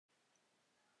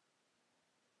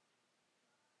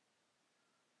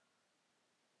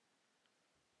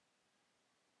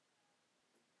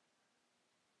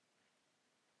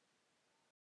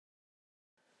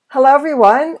Hello,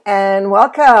 everyone, and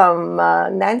welcome.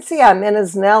 Nancy, I'm in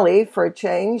as Nellie for a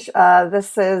change.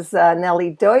 This is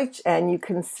Nellie Deutsch, and you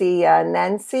can see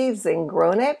Nancy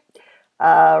Zingrone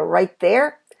right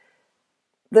there.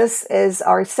 This is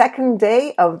our second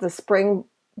day of the Spring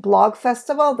Blog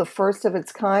Festival, the first of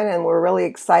its kind, and we're really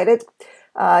excited.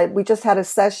 We just had a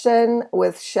session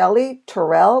with Shelley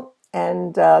Terrell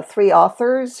and three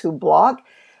authors who blog,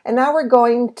 and now we're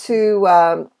going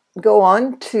to go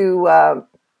on to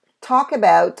talk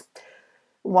about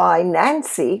why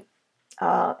Nancy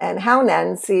and how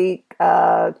Nancy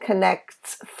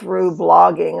connects through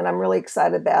blogging. And I'm really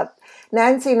excited about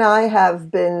Nancy and I have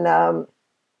been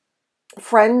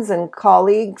friends and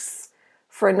colleagues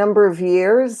for a number of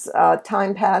years.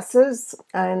 Time passes,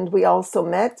 and we also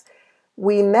met.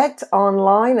 We met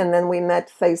online and then we met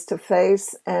face to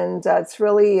face, and it's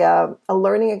really a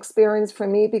learning experience for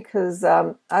me because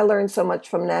I learned so much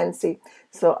from Nancy.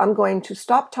 So I'm going to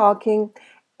stop talking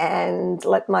and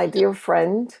let my dear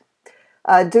friend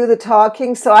do the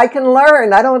talking so I can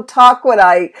learn. I don't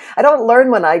learn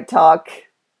when I talk,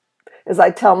 as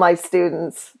I tell my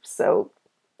students. So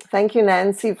thank you,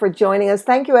 Nancy, for joining us.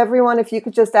 Thank you, everyone. If you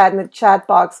could just add in the chat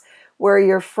box where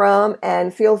you're from,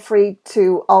 and feel free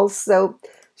to also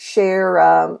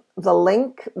share the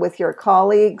link with your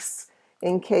colleagues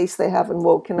in case they haven't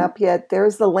woken up yet.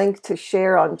 There's the link to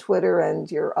share on Twitter and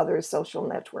your other social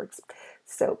networks.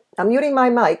 So I'm muting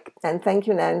my mic, and thank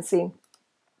you, Nancy.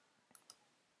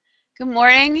 Good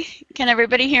morning. Can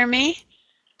everybody hear me?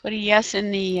 Put a yes in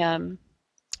the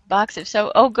box if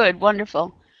so. Oh, good.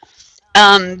 Wonderful.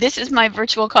 This is my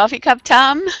virtual coffee cup,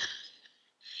 Tom.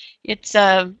 It's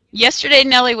yesterday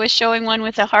Nellie was showing one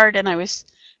with a heart, and I was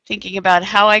thinking about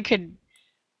how I could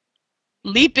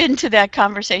leap into that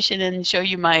conversation and show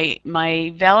you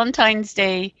my Valentine's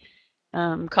Day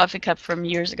coffee cup from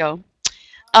years ago.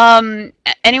 Anyway,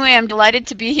 I'm delighted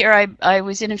to be here. I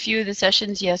was in a few of the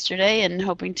sessions yesterday and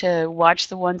hoping to watch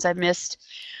the ones I missed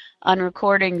on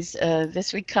recordings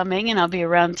this week coming, and I'll be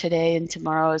around today and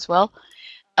tomorrow as well.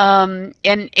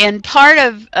 And part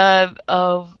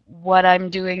of what I'm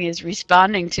doing is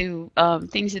responding to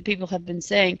things that people have been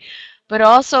saying, but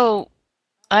also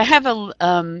I have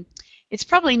it's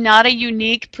probably not a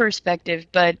unique perspective,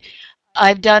 but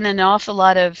I've done an awful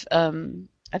lot of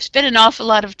I've spent an awful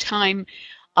lot of time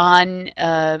on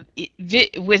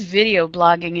with video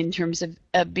blogging in terms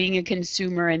of being a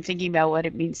consumer and thinking about what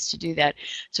it means to do that.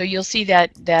 So you'll see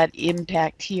that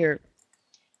impact here.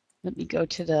 Let me go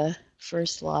to the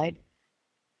first slide.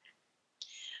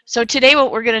 So today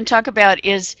what we're going to talk about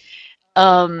is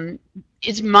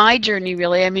my journey,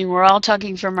 really. I mean, we're all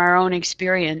talking from our own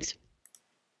experience.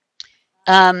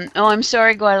 Oh, I'm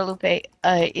sorry, Guadalupe.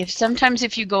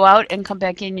 If you go out and come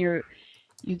back in, you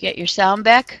get your sound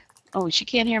back. Oh, she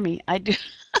can't hear me. I do.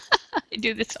 I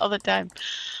do this all the time.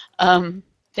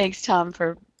 Thanks, Tom,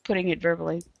 for putting it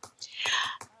verbally.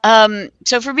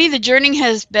 So for me, the journey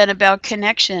has been about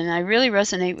connection. I really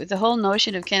resonate with the whole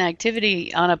notion of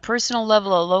connectivity on a personal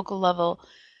level, a local level,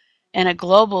 and a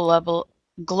global level.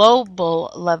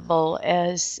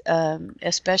 As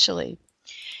especially.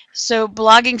 So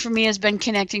blogging for me has been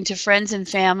connecting to friends and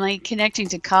family, connecting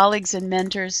to colleagues and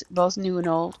mentors, both new and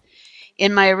old.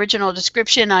 In my original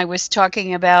description, I was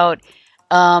talking about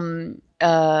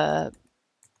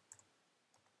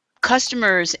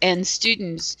customers and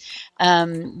students,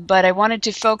 but I wanted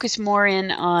to focus more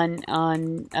in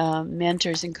on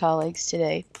mentors and colleagues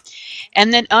today.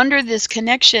 And then under this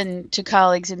connection to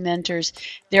colleagues and mentors,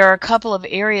 there are a couple of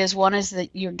areas. One is that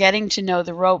you're getting to know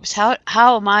the ropes. How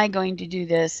am I going to do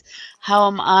this? How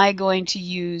am I going to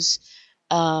use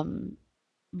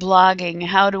blogging?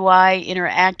 How do I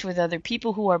interact with other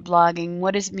people who are blogging?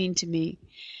 What does it mean to me?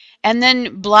 And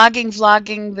then blogging,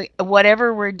 vlogging,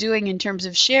 whatever we're doing in terms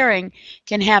of sharing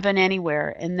can happen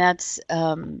anywhere. And that's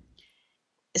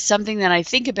something that I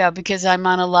think about because I'm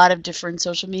on a lot of different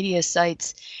social media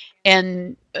sites.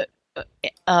 And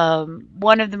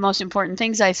one of the most important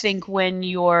things I think when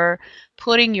you're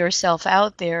putting yourself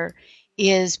out there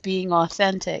is being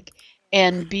authentic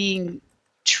and being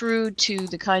true to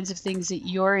the kinds of things that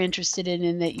you're interested in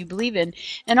and that you believe in.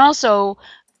 And also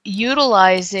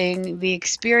utilizing the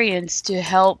experience to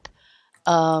help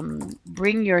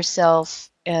bring yourself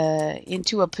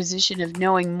into a position of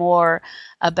knowing more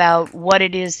about what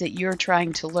it is that you're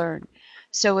trying to learn.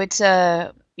 So it's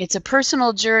a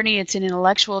personal journey, it's an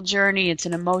intellectual journey, it's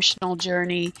an emotional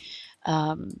journey,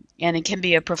 and it can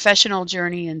be a professional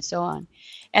journey and so on.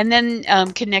 And then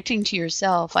connecting to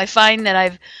yourself. I find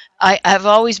that I've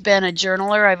always been a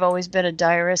journaler, I've always been a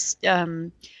diarist.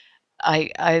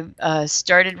 I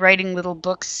started writing little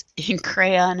books in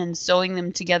crayon and sewing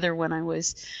them together when I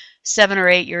was 7 or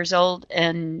 8 years old,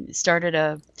 and started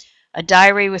a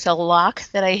diary with a lock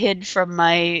that I hid from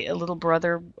my little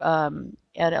brother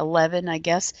at 11, I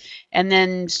guess, and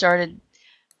then started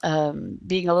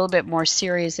being a little bit more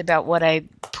serious about what I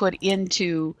put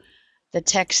into the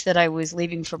text that I was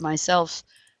leaving for myself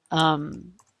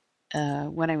um,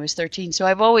 when I was 13. So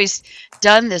I've always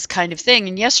done this kind of thing.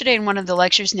 And yesterday in one of the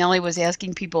lectures, Nellie was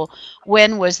asking people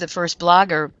when was the first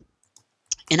blogger.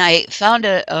 And I found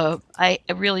I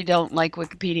really don't like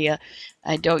Wikipedia.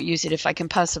 I don't use it if I can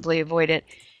possibly avoid it.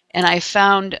 And I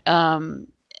found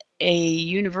a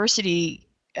university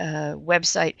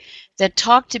website that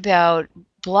talked about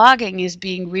blogging as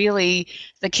being really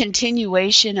the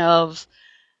continuation of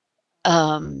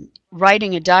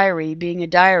writing a diary, being a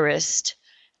diarist,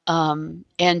 and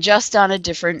just on a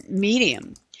different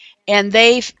medium. And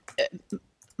they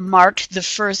marked the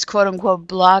first quote-unquote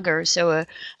blogger, so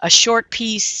a short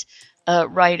piece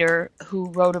writer who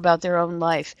wrote about their own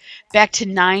life, back to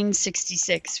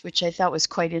 966, which I thought was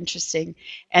quite interesting,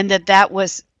 and that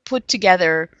was put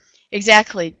together,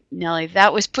 exactly, Nellie,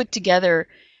 that was put together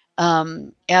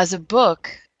as a book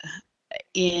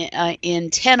in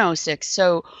 1006,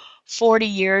 so 40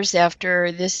 years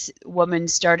after this woman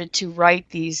started to write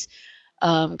these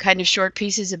kind of short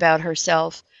pieces about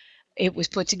herself, it was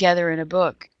put together in a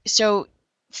book. So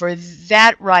for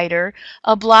that writer,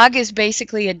 a blog is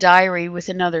basically a diary with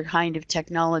another kind of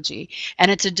technology,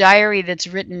 and it's a diary that's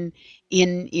written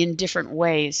in different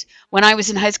ways. When I was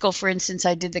in high school, for instance,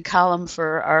 I did the column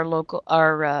for our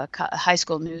high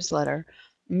school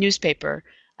newspaper,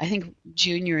 I think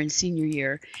junior and senior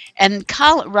year, and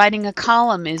writing a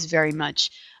column is very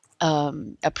much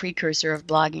a precursor of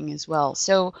blogging as well.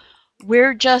 So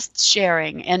we're just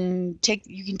sharing, and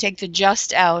you can take the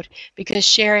just out, because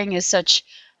sharing is such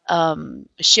an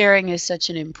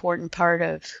important part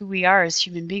of who we are as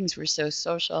human beings. We're so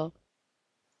social.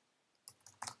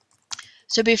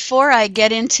 So before I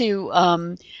get into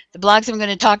the blogs I'm going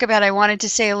to talk about, I wanted to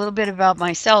say a little bit about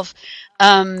myself.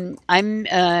 I'm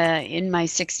in my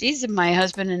 60s, and my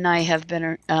husband and I have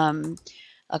been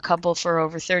a couple for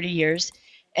over 30 years.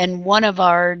 And one of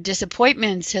our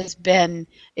disappointments has been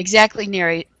exactly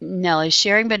Nellie,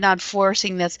 sharing but not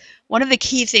forcing. That's one of the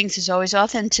key things, is always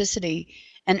authenticity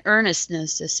and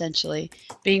earnestness, essentially,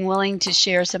 being willing to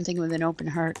share something with an open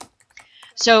heart.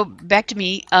 So back to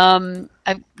me.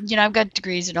 I've got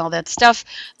degrees and all that stuff,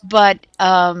 but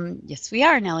yes, we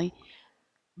are, Nellie.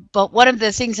 But one of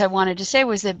the things I wanted to say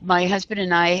was that my husband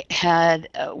and I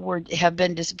have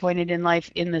been disappointed in life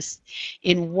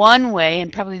in one way,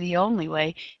 and probably the only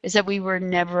way, is that we were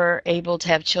never able to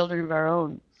have children of our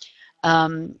own.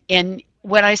 And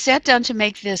when I sat down to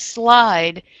make this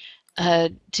slide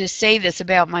to say this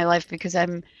about my life, because I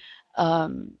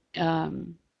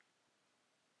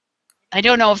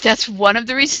don't know if that's one of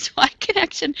the reasons why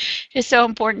connection is so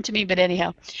important to me, but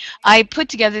anyhow, I put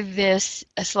together a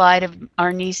slide of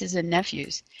our nieces and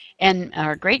nephews and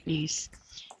our great niece,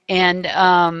 and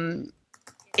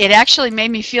it actually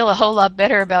made me feel a whole lot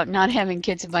better about not having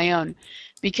kids of my own,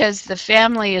 because the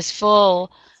family is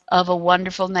full of a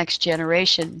wonderful next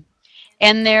generation,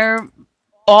 and they're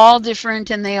all different,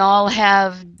 and they all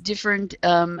have different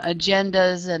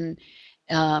agendas and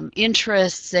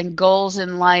interests and goals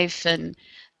in life, and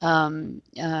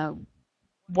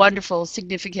wonderful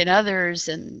significant others,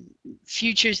 and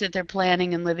futures that they're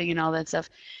planning and living, and all that stuff.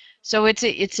 So it's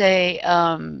a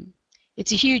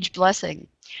huge blessing.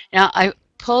 Now I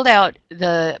pulled out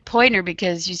the pointer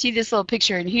because you see this little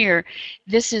picture in here.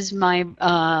 This is my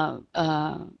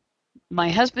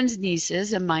husband's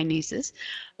nieces and my nieces,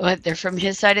 but they're from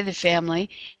his side of the family,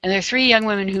 and they're 3 young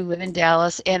women who live in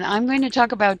Dallas. And I'm going to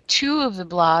talk about 2 of the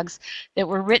blogs that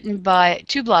were written by,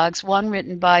 2 blogs, one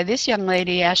written by this young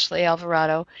lady, Ashley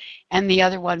Alvarado, and the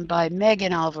other one by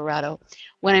Megan Alvarado,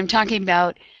 when I'm talking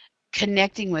about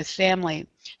connecting with family.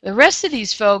 The rest of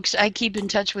these folks I keep in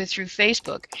touch with through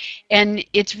Facebook, and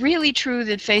it's really true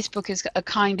that Facebook is a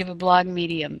kind of a blog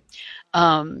medium.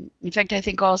 In fact, I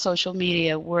think all social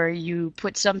media where you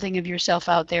put something of yourself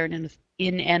out there in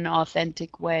an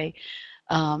authentic way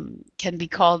can be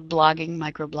called blogging,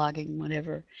 microblogging,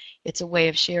 whatever. It's a way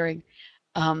of sharing.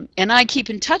 And I keep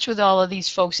in touch with all of these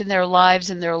folks in their lives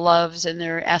and their loves and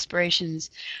their aspirations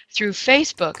through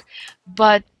Facebook.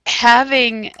 But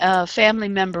having a family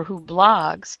member who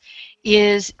blogs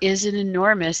is an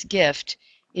enormous gift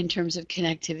in terms of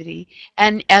connectivity.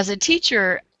 And as a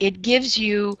teacher, it gives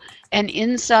you an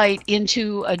insight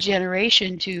into a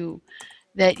generation to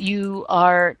that you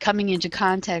are coming into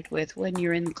contact with when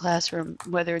you're in the classroom,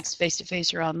 whether it's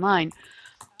face-to-face or online.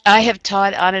 I have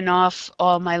taught on and off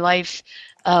all my life.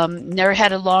 Never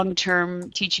had a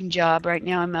long-term teaching job. Right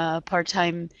now I'm a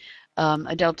part-time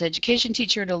adult education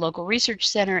teacher at a local research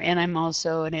center, and I'm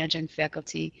also an adjunct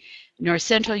faculty at North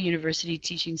Central University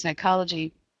teaching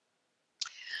psychology.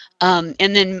 And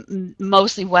then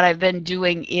mostly what I've been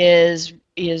doing is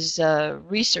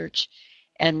research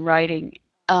and writing.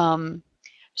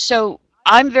 So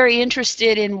I'm very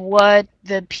interested in what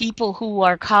the people who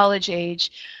are college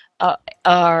age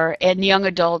are and young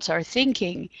adults are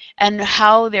thinking, and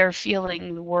how they're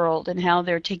feeling the world and how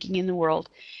they're taking in the world,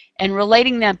 and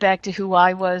relating that back to who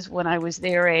I was when I was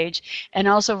their age, and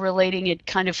also relating it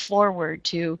kind of forward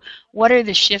to what are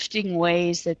the shifting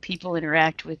ways that people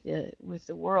interact with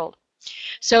the world.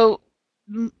 So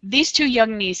these two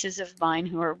young nieces of mine,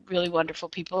 who are really wonderful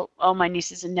people, all my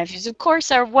nieces and nephews, of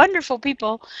course, are wonderful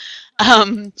people,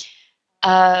 um,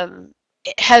 um,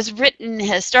 has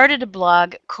started a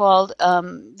blog called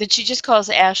that she just calls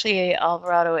Ashley A.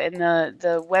 Alvarado, and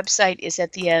the website is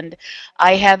at the end.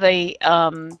 I have a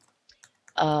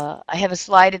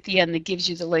slide at the end that gives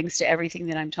you the links to everything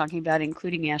that I'm talking about,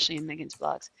 including Ashley and Megan's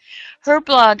blogs. Her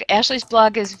blog, Ashley's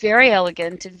blog, is very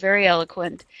elegant and very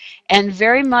eloquent, and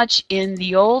very much in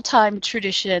the old-time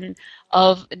tradition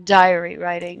of diary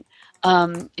writing.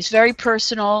 It's very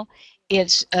personal.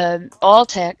 It's all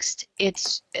text.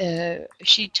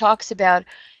 She talks about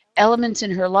elements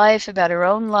in her life, about her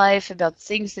own life, about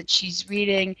things that she's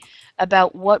reading,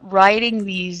 about what writing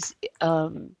these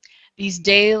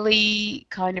daily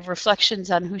kind of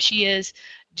reflections on who she is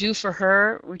do for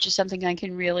her, which is something I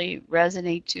can really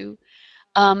resonate to.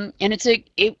 And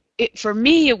for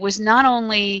me, it was not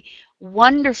only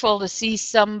wonderful to see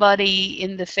somebody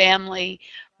in the family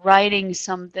writing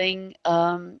something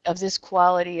of this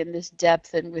quality and this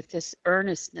depth and with this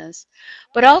earnestness,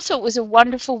 but also it was a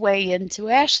wonderful way into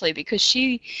Ashley, because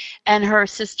she and her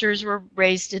sisters were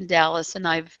raised in Dallas, and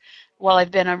while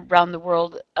I've been around the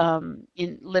world,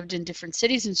 lived in different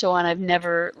cities and so on, I've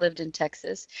never lived in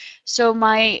Texas. So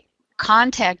my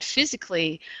contact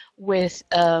physically with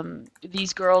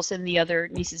these girls and the other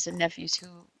nieces and nephews who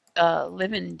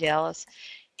live in Dallas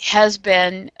has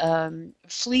been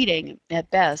fleeting at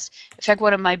best. In fact,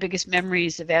 one of my biggest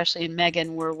memories of Ashley and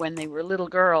Megan were when they were little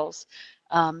girls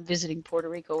visiting Puerto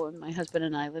Rico, and my husband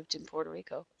and I lived in Puerto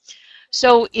Rico.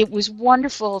 So it was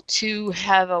wonderful to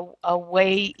have a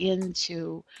way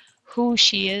into who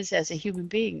she is as a human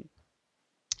being.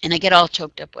 And I get all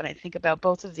choked up when I think about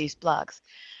both of these blogs.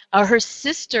 Her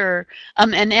sister,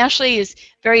 and Ashley is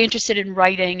very interested in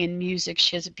writing and music.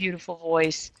 She has a beautiful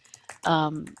voice.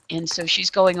 And so she's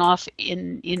going off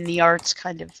in the arts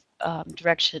kind of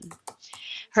direction.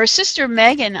 Her sister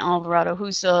Megan Alvarado,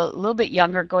 who's a little bit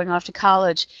younger, going off to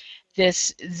college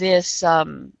this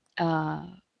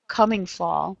coming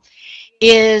fall,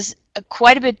 is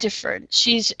quite a bit different.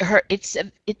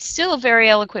 It's still a very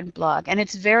eloquent blog, and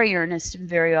it's very earnest and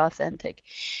very authentic.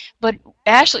 But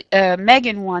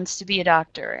Megan wants to be a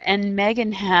doctor, and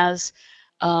Megan has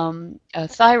a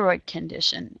thyroid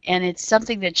condition, and it's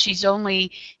something that she's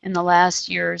only in the last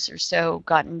years or so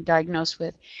gotten diagnosed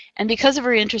with. And because of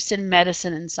her interest in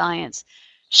medicine and science,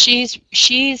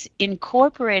 she's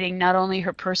incorporating not only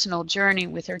her personal journey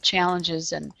with her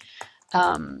challenges and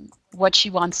what she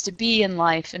wants to be in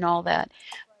life and all that,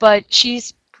 but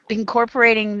she's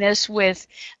incorporating this with,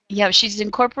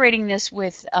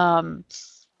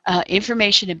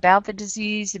 information about the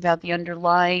disease, about the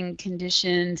underlying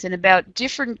conditions, and about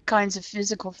different kinds of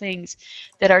physical things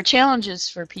that are challenges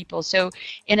for people. So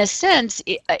in a sense,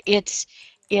 it's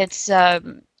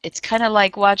kind of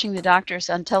like watching the doctors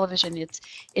on television.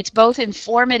 It's both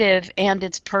informative and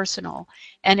it's personal,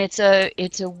 and it's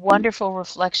a wonderful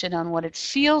reflection on what it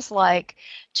feels like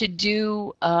to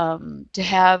do to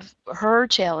have her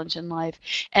challenge in life,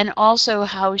 and also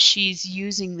how she's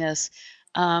using this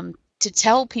to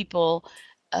tell people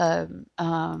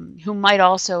who might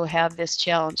also have this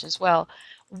challenge as well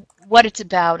what it's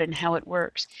about and how it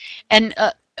works. And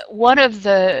one of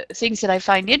the things that I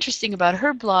find interesting about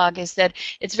her blog is that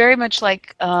it's very much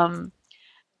like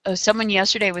someone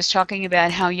yesterday was talking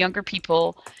about how younger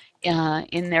people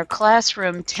in their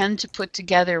classroom tend to put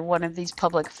together one of these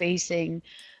public-facing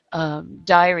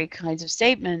diary kinds of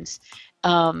statements,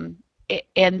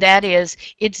 and that is,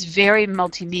 it's very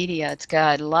multimedia. It's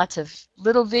got lots of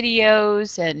little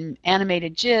videos and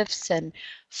animated GIFs and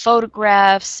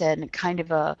photographs and kind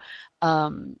of a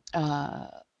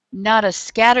not a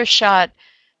scattershot.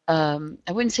 I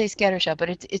wouldn't say scattershot, but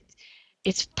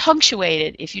it's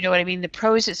punctuated, if you know what I mean. The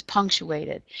prose is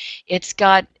punctuated. It's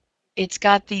got it's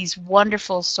got these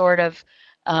wonderful sort of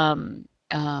um,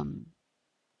 um,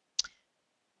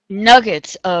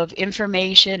 nuggets of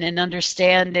information and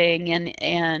understanding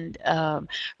and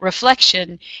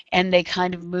reflection, and they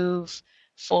kind of move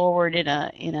forward in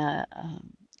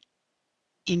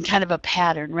kind of a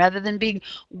pattern rather than being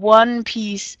one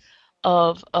piece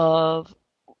of of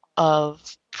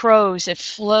of prose that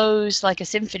flows like a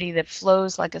symphony, that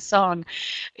flows like a song.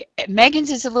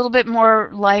 Megan's is a little bit more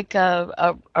like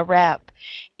a rap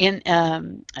in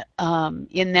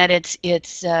that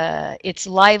it's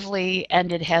lively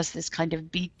and it has this kind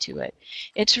of beat to it.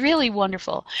 It's really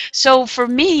wonderful. So for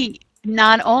me,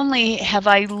 not only have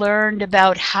I learned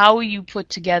about how you put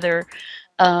together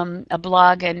a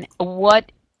blog and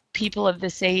what people of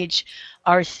this age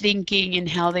are thinking and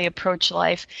how they approach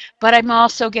life, but I'm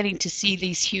also getting to see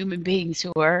these human beings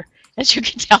who are, as you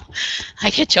can tell,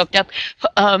 I get choked up.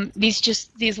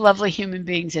 These lovely human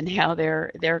beings and how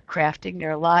they're crafting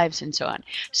their lives and so on.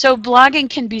 So blogging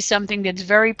can be something that's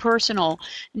very personal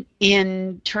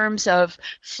in terms of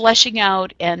fleshing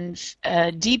out and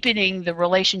deepening the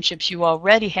relationships you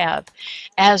already have,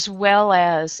 as well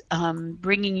as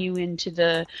bringing you into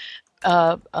the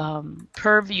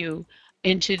purview,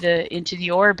 into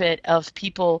the orbit of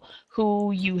people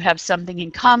who you have something in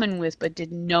common with but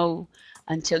didn't know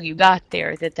until you got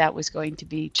there that that was going to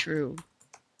be true.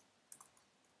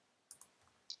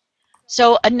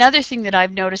 So another thing that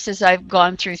I've noticed as I've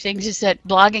gone through things is that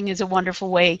blogging is a wonderful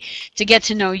way to get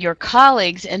to know your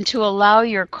colleagues and to allow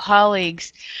your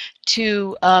colleagues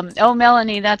to, oh,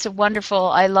 Melanie, that's a wonderful,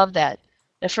 I love that.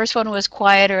 The first one was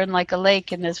quieter and like a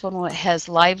lake, and this one has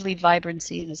lively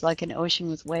vibrancy and is like an ocean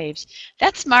with waves.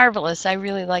 That's marvelous. I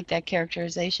really like that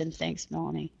characterization. Thanks,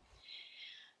 Melanie.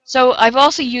 So I've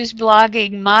also used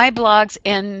blogging, my blogs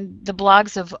and the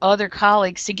blogs of other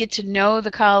colleagues, to get to know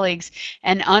the colleagues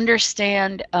and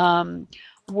understand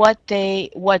what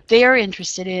they're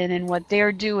interested in and what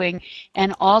they're doing,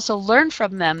 and also learn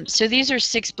from them. So these are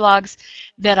 6 blogs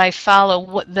that I follow.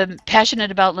 What the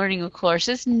Passionate About Learning, of course,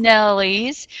 is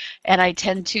Nellie's, and I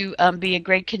tend to be a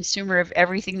great consumer of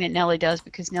everything that Nellie does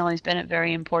because Nellie's been a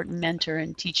very important mentor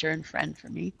and teacher and friend for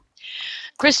me.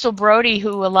 Crystal Brody,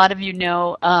 who a lot of you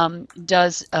know,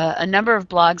 does a number of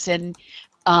blogs, and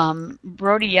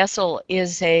Brody ESL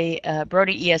is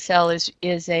Brody ESL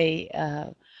is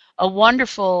a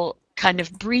wonderful kind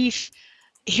of brief.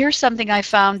 Here's something I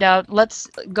found out. Let's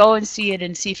go and see it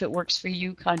and see if it works for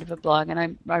you kind of a blog,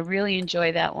 and I really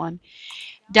enjoy that one.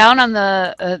 Down on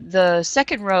the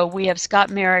second row, we have Scott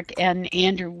Merrick and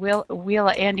Andy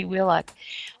Wheelock.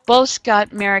 Both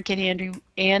Scott Merrick and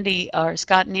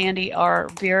Scott and Andy are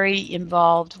very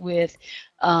involved with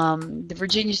the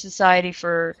Virginia Society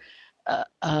for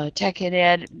Tech and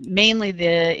Ed, mainly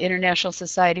the International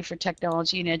Society for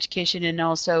Technology and Education, and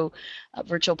also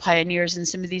Virtual Pioneers and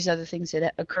some of these other things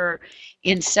that occur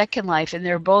in Second Life. And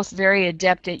they're both very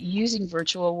adept at using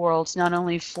virtual worlds, not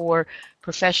only for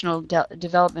professional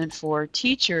development for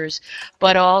teachers,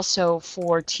 but also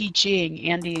for teaching.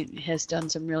 Andy has done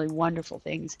some really wonderful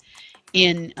things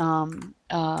in and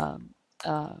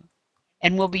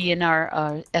will be in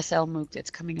our SL MOOC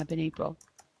that's coming up in April.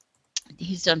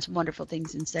 He's done some wonderful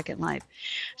things in Second Life.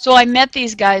 So I met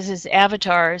these guys as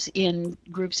avatars in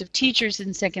groups of teachers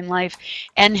in Second Life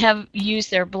and have used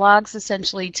their blogs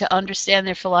essentially to understand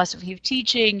their philosophy of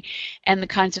teaching and the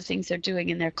kinds of things they're doing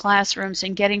in their classrooms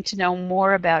and getting to know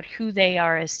more about who they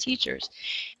are as teachers.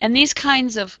 And these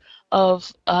kinds of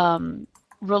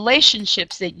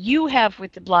relationships that you have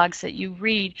with the blogs that you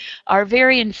read are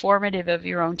very informative of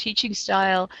your own teaching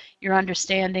style, your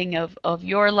understanding of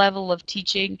your level of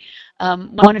teaching.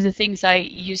 One of the things I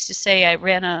used to say, I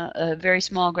ran a very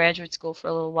small graduate school for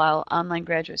a little while, online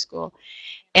graduate school,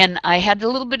 and I had a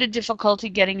little bit of difficulty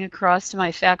getting across to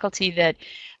my faculty that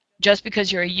just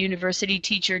because you're a university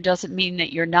teacher doesn't mean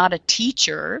that you're not a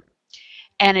teacher,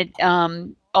 and it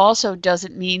also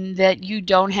doesn't mean that you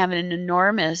don't have an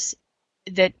enormous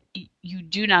that you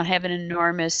do not have an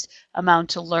enormous amount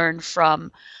to learn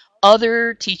from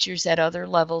other teachers at other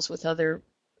levels with other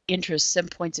interests and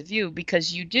points of view,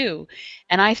 because you do.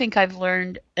 And I think I've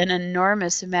learned an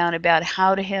enormous amount about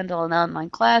how to handle an online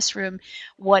classroom,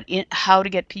 how to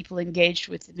get people engaged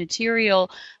with the material,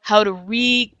 how to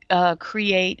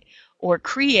recreate or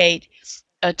create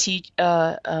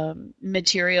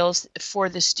materials for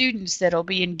the students that'll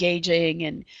be engaging,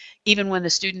 and even when the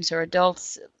students are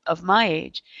adults of my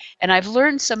age. And I've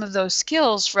learned some of those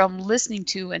skills from listening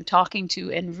to and talking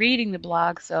to and reading the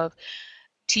blogs of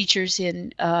teachers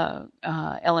in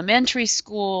elementary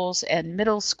schools and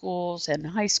middle schools and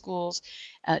high schools,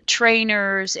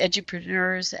 trainers,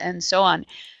 edupreneurs, and so on.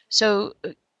 So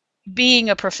being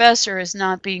a professor is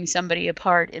not being somebody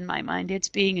apart in my mind. It's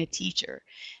being a teacher,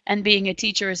 and being a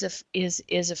teacher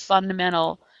is a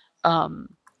fundamental um,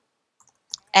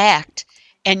 act.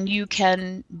 And you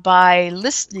can, by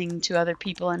listening to other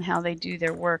people and how they do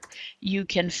their work, you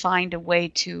can find a way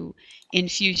to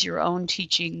infuse your own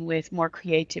teaching with more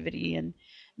creativity and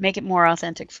make it more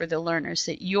authentic for the learners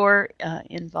that you're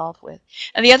involved with.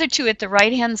 And the other two at the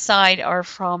right-hand side are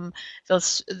from the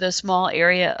small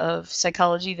area of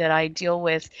psychology that I deal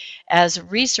with as a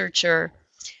researcher.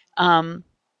 I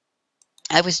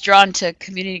was drawn to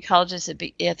community colleges at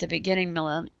the beginning,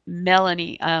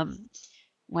 Melanie.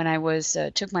 When I was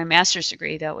took my master's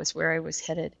degree, that was where I was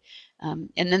headed. And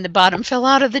then the bottom fell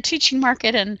out of the teaching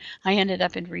market, and I ended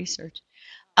up in research.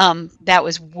 That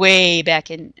was way back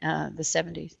in the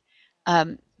 70s.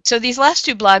 So these last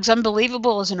two blogs,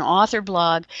 Unbelievable is an author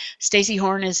blog. Stacy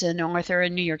Horn is an author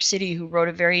in New York City who wrote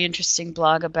a very interesting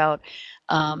blog about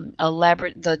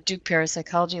the Duke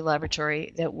Parapsychology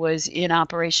Laboratory that was in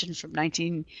operation from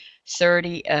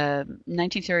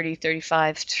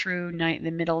 1935 through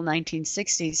the middle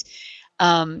 1960s,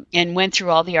 and went through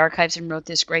all the archives and wrote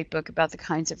this great book about the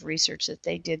kinds of research that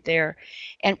they did there.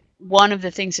 And one of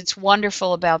the things that's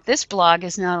wonderful about this blog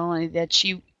is not only that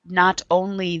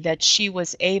she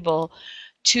was able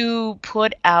to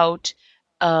put out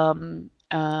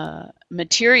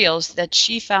materials that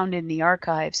she found in the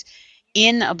archives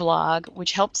in a blog,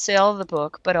 which helped sell the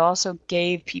book, but also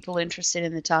gave people interested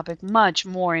in the topic much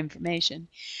more information.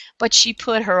 But she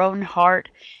put her own heart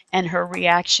and her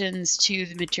reactions to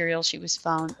the material she was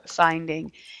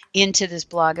finding into this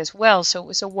blog as well. So it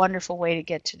was a wonderful way to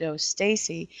get to know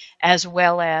Stacy, as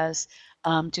well as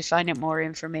to find out more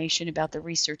information about the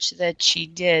research that she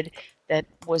did that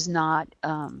was not,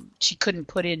 she couldn't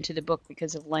put into the book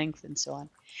because of length and so on.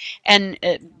 And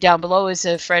down below is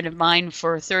a friend of mine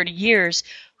for 30 years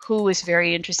who is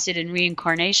very interested in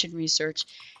reincarnation research.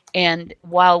 And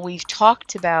while we've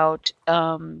talked about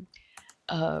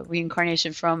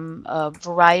reincarnation from a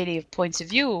variety of points of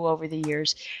view over the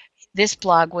years, this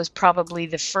blog was probably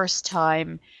the first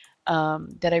time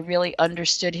that I really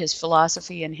understood his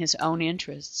philosophy and his own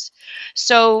interests.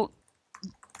 So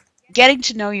getting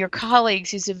to know your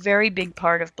colleagues is a very big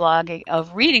part of blogging,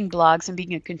 of reading blogs and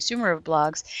being a consumer of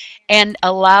blogs, and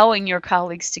allowing your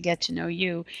colleagues to get to know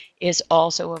you is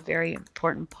also a very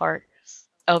important part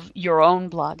of your own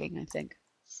blogging, I think.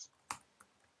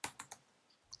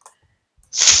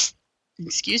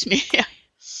 Excuse me.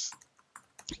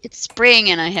 It's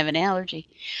spring and I have an allergy.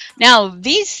 Now,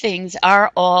 these things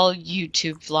are all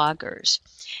YouTube vloggers.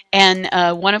 And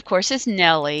one, of course, is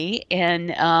Nellie,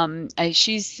 and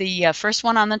she's the first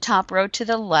one on the top row to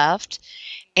the left.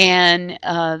 And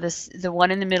the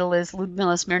one in the middle is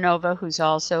Ludmila Smirnova, who's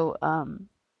also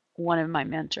one of my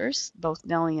mentors. Both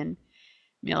Nellie and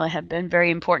Mila have been very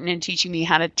important in teaching me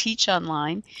how to teach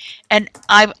online. And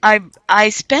I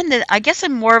spend it, I guess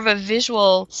I'm more of a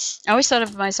visual, I always thought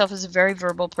of myself as a very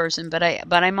verbal person, but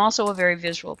I'm also a very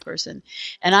visual person.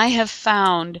 And I have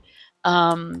found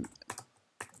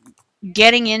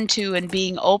getting into and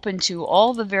being open to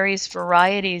all the various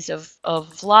varieties of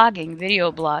vlogging,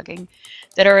 video blogging,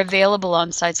 that are available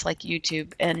on sites like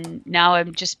YouTube. And now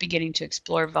I'm just beginning to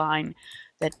explore Vine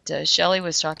that Shelley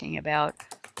was talking about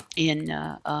in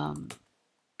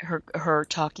her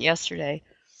talk yesterday.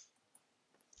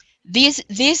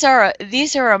 These are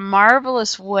a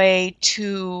marvelous way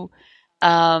to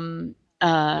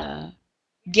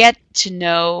get to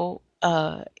know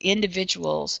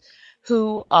individuals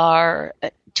who are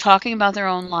talking about their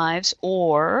own lives,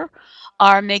 or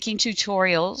are making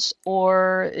tutorials,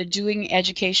 or doing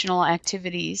educational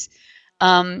activities.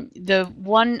 The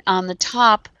one on the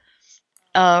top,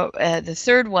 the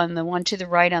third one, the one to the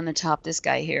right on the top, this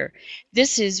guy here,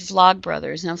 this is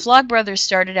Vlogbrothers. Now, Vlogbrothers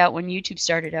started out when YouTube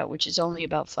started out, which is only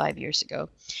about 5 years ago.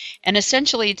 And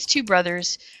essentially, it's two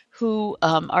brothers who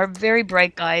are very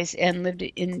bright guys and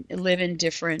live in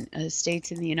different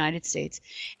states in the United States.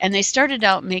 And they started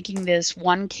out making this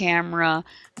one camera,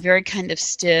 very kind of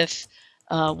stiff,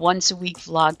 once a week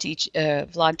vlog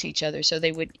to each other, so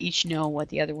they would each know what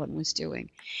the other one was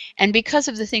doing. And because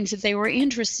of the things that they were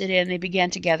interested in, they began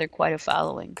to gather quite a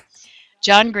following.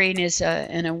 John Green is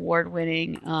an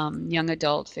award-winning young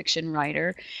adult fiction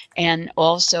writer, and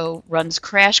also runs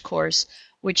Crash Course,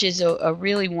 which is a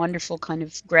really wonderful kind of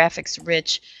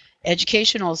graphics-rich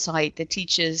educational site that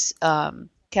teaches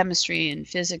chemistry and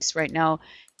physics. Right now,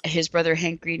 his brother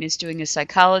Hank Green is doing a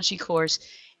psychology course,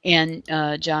 and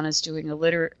John is doing a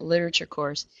literature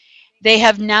course. They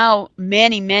have now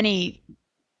many, many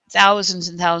thousands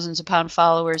and thousands of pound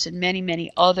followers, and many,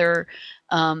 many other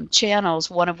channels,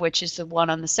 one of which is the one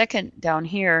on the second down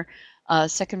here,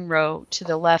 second row to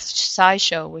the left,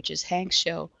 SciShow, which is Hank's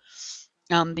show,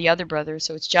 the other brother.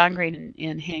 So it's John Green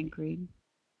and Hank Green,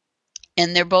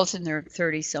 and they're both in their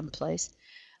 30s someplace.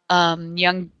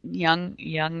 Young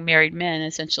married men,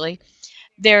 essentially.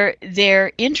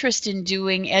 Their interest in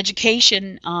doing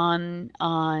education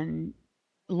online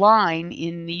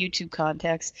in the YouTube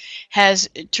context has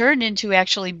turned into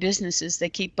actually businesses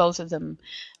that keep both of them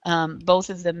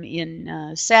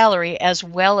in salary, as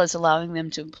well as allowing them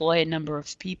to employ a number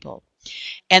of people.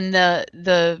 And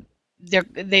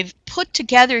they've put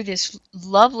together this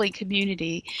lovely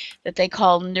community that they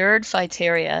call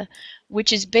Nerdfighteria,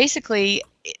 which is basically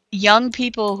young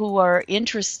people who are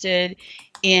interested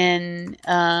in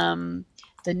the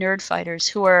nerd fighters,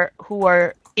 who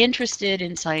are interested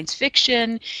in science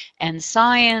fiction and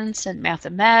science and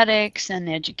mathematics and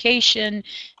education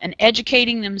and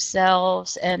educating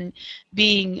themselves and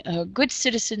being good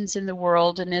citizens in the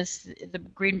world, and as the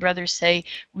Green brothers say,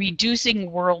 reducing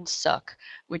world suck,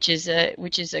 which is a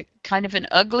kind of an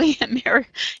ugly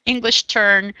English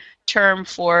term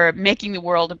for making the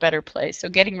world a better place. So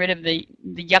getting rid of the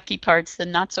yucky parts, the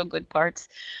not so good parts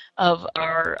of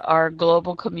our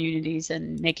global communities,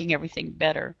 and making everything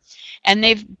better. And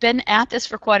they've been at this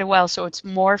for quite a while, so it's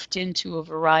morphed into a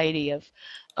variety of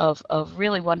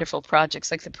really wonderful projects,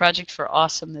 like the Project for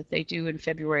Awesome that they do in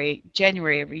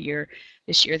January every year.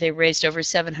 This year they raised over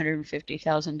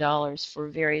 $750,000 for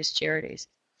various charities.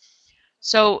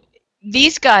 So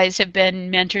these guys have been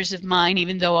mentors of mine,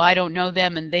 even though I don't know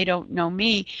them and they don't know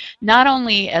me, not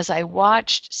only as I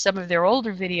watched some of their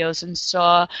older videos and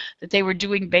saw that they were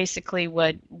doing basically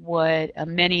what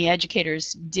many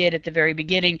educators did at the very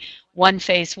beginning: one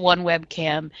face, one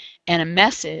webcam, and a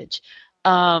message.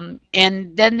 And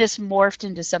then this morphed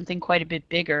into something quite a bit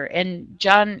bigger. And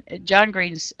John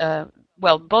Green's,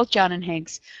 well, both John and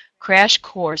Hank's Crash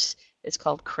Course, it's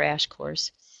called Crash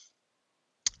Course,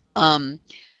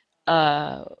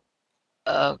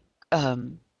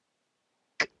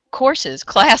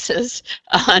 classes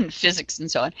on physics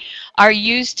and so on, are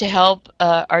used to help,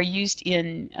 are used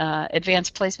in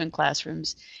advanced placement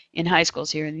classrooms in high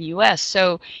schools here in the U.S.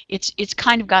 So it's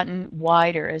kind of gotten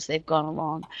wider as they've gone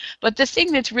along. But the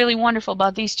thing that's really wonderful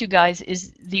about these two guys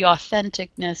is the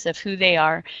authenticness of who they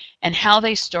are and how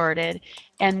they started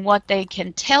and what they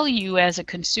can tell you as a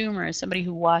consumer, as somebody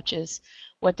who watches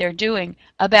what they're doing,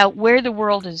 about where the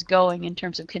world is going in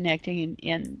terms of connecting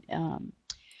and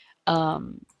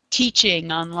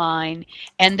teaching online,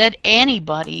 and that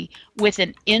anybody with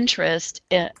an interest,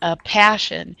 a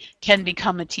passion, can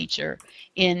become a teacher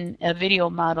in a video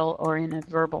model or in a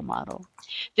verbal model.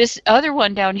 This other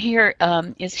one down here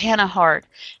is Hannah Hart.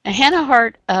 Now, Hannah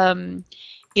Hart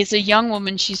is a young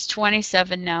woman. She's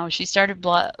 27 now. She started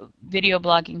video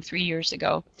blogging 3 years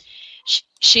ago.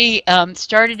 She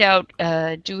started out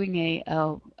doing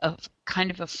a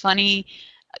kind of a funny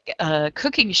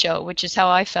cooking show, which is how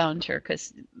I found her,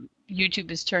 because YouTube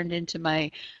has turned into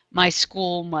my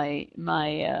school, my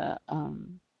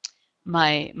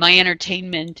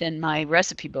entertainment, and my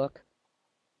recipe book.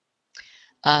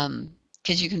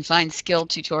 Because you can find skill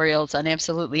tutorials on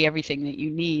absolutely everything that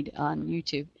you need on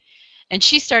YouTube. And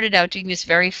she started out doing this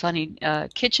very funny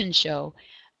kitchen show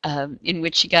in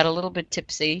which she got a little bit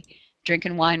tipsy,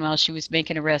 drinking wine while she was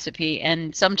making a recipe,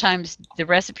 and sometimes the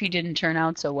recipe didn't turn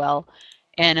out so well,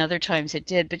 and other times it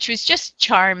did, but she was just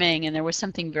charming, and there was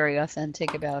something very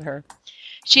authentic about her.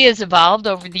 She has evolved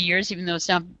over the years, even though it's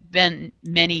not been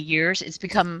many years. It's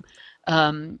become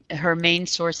her main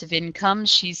source of income.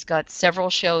 She's got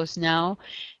several shows now.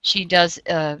 She does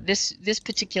this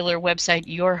particular website,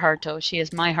 Your Hearto. She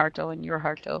has My Hearto and Your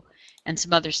Hearto and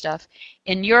some other stuff.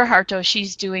 In Your Hearto,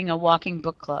 she's doing a walking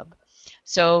book club.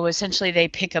 So essentially they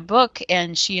pick a book,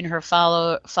 and she and her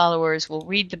followers will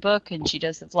read the book, and she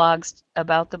does the vlogs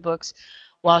about the books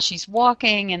while she's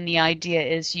walking. And the idea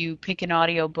is you pick an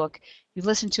audio book, you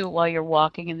listen to it while you're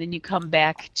walking, and then you come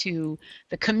back to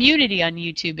the community on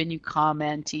YouTube and you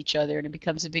comment each other, and it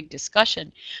becomes a big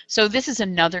discussion. So this is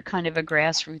another kind of a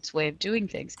grassroots way of doing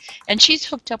things. And she's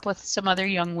hooked up with some other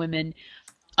young women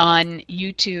on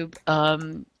YouTube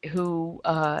who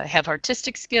have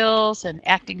artistic skills and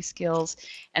acting skills,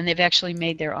 and they've actually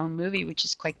made their own movie, which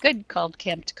is quite good, called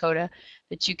Camp Dakota,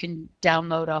 that you can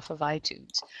download off of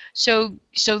iTunes. So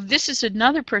this is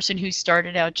another person who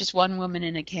started out just one woman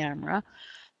in a camera,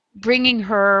 bringing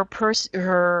her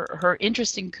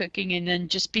interest in cooking and then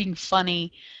just being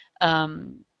funny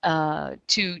to a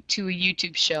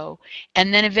YouTube show,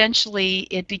 and then eventually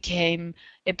it became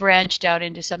it branched out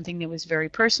into something that was very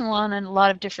personal on a lot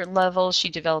of different levels. She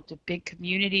developed a big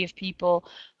community of people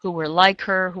who were like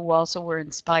her, who also were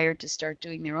inspired to start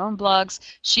doing their own blogs.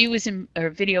 She was in or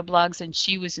video blogs, and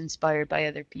she was inspired by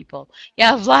other people.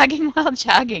 Yeah, vlogging while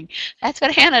jogging. That's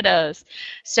what Hannah does.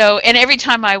 So, and every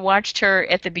time I watched her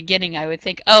at the beginning, I would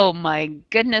think, oh my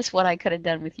goodness, what I could have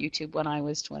done with YouTube when I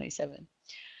was 27.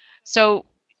 So,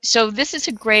 so this is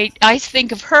a great, I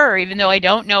think of her, even though I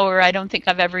don't know her, I don't think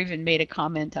I've ever even made a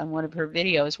comment on one of her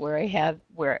videos where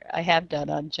I have done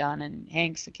on John and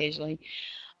Hanks occasionally.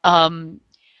 Um,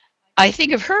 I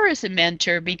think of her as a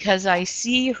mentor because I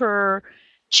see her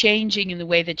changing in the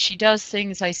way that she does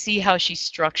things. I see how she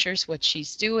structures what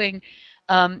she's doing.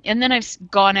 And then I've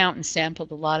gone out and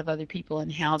sampled a lot of other people and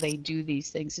how they do these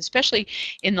things, especially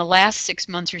in the last 6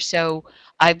 months or so.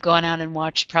 I've gone out and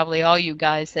watched probably all you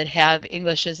guys that have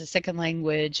English as a second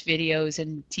language videos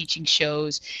and teaching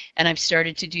shows. And I've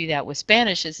started to do that with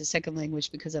Spanish as a second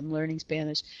language because I'm learning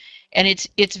Spanish. And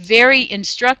it's very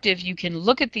instructive. You can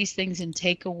look at these things and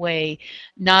take away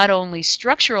not only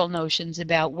structural notions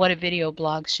about what a video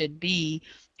blog should be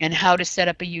and how to set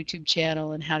up a YouTube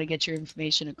channel and how to get your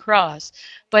information across,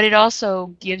 but it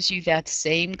also gives you that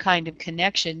same kind of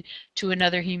connection to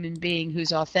another human being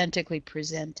who's authentically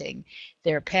presenting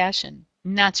their passion.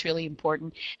 And that's really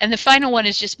important. And the final one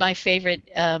is just my favorite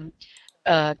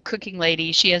cooking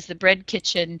lady. She has the Bread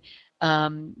Kitchen,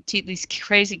 Teetlee's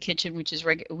Crazy Kitchen, which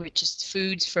is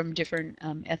foods from different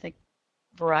ethnic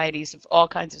varieties of all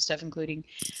kinds of stuff, including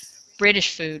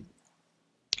British food.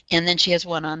 And then she has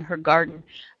one on her garden.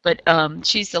 But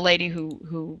she's the lady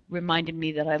who reminded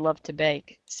me that I love to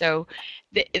bake. So,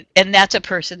 and that's a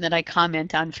person that I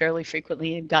comment on fairly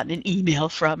frequently and gotten an email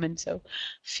from, and so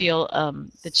feel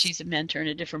that she's a mentor in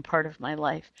a different part of my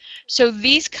life. So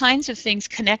these kinds of things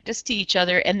connect us to each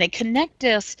other, and they connect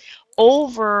us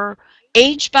over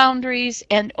age boundaries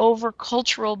and over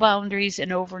cultural boundaries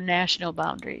and over national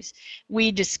boundaries.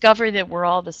 We discover that we're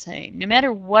all the same. No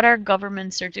matter what our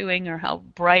governments are doing or how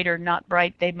bright or not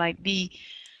bright they might be,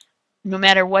 no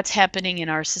matter what's happening in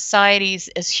our societies,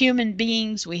 as human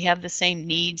beings, we have the same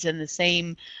needs and the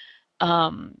same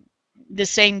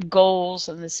goals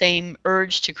and the same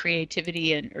urge to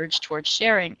creativity and urge towards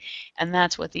sharing. And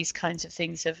that's what these kinds of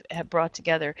things have brought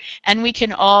together. And we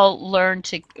can all learn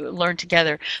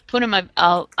together. Poonam,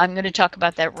 I'm going to talk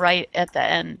about that right at the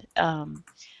end.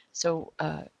 So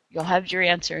you'll have your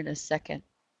answer in a second.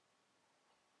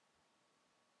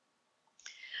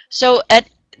 So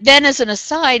then as an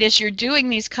aside, as you're doing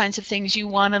these kinds of things, you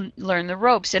want to learn the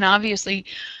ropes. And obviously,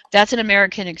 that's an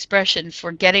American expression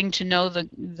for getting to know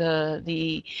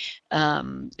the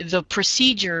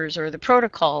procedures or the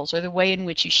protocols or the way in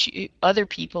which other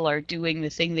people are doing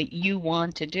the thing that you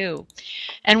want to do.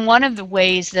 And one of the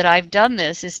ways that I've done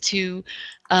this is to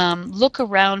look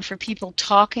around for people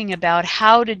talking about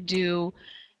how to do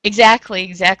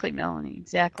exactly, Melanie,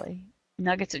 exactly.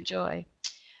 Nuggets of joy.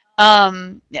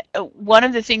 One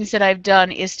of the things that I've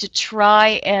done is to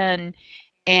try and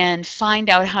find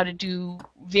out how to do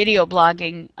video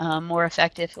blogging more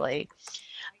effectively.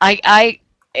 I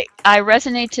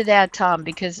resonate to that, Tom,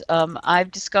 because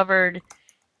I've discovered,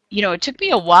 it took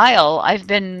me a while. I've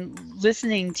been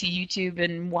listening to YouTube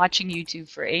and watching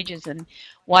YouTube for ages and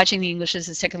watching the English as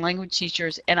a second language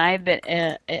teachers, and I've been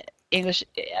English,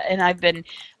 and I've been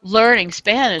learning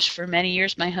Spanish for many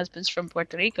years. My husband's from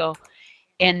Puerto Rico.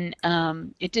 And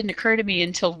it didn't occur to me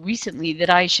until recently that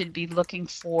I should be looking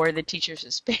for the teachers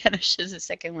of Spanish as a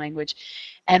second language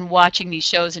and watching these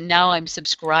shows. And now I'm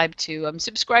subscribed to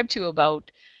about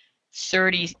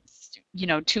 30,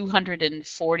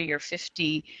 240 or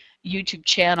 50 YouTube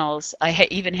channels. I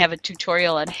even have a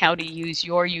tutorial on how to use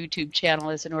your YouTube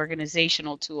channel as an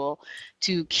organizational tool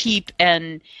to keep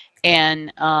and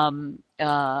kind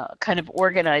of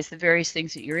organize the various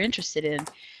things that you're interested in.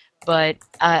 But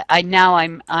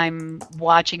I'm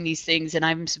watching these things, and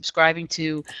I'm subscribing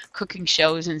to cooking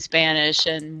shows in Spanish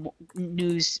and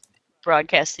news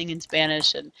broadcasting in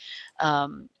Spanish and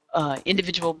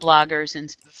individual bloggers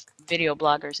and video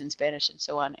bloggers in Spanish and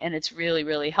so on. And it's really,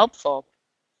 really helpful.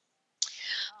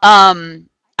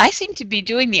 I seem to be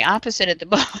doing the opposite at the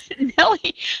moment.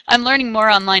 Nellie, I'm learning more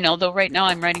online, although right now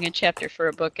I'm writing a chapter for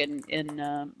a book, and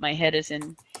my head is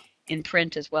in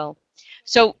print as well.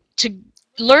 So to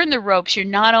learn the ropes, you're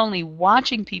not only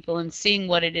watching people and seeing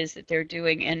what it is that they're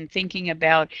doing and thinking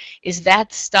about, is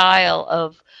that style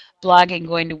of blogging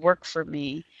going to work for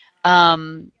me?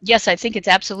 Yes, I think it's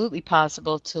absolutely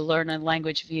possible to learn a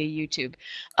language via YouTube.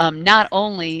 Not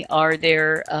only are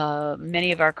there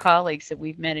many of our colleagues that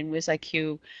we've met in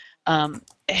WizIQ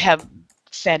have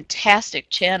fantastic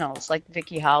channels like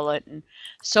Vicky Howlett and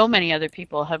so many other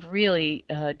people have really,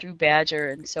 Drew Badger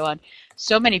and so on.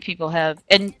 So many people have,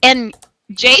 and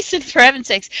Jason, for heaven's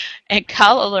sakes, and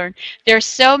Kala Learn. There's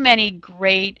so many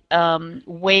great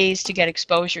ways to get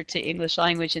exposure to English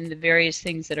language and the various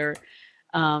things that are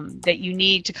that you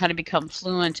need to kind of become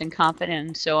fluent and confident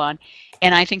and so on.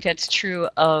 And I think that's true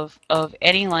of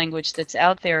any language that's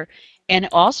out there, and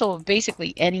also of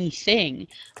basically anything.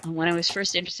 When I was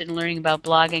first interested in learning about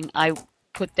blogging, I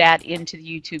put that into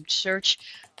the YouTube search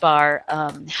bar,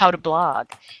 how to blog,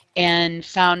 and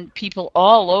found people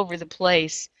all over the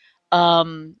place,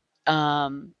 um,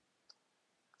 um,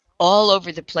 all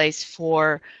over the place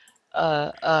for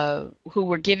who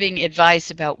were giving advice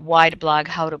about why to blog,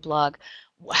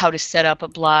 how to set up a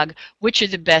blog, which are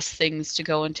the best things to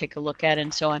go and take a look at,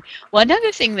 and so on. Well,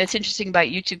 another thing that's interesting about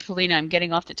YouTube, Helena, I'm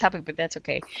getting off the topic, but that's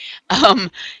okay,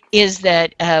 is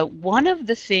that one of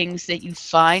the things that you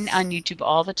find on YouTube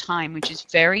all the time, which is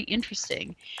very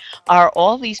interesting, are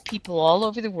all these people all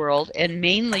over the world, and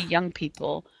mainly young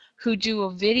people, who do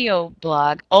a video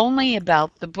blog only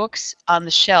about the books on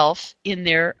the shelf in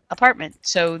their apartment.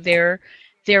 So their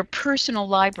personal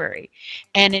library.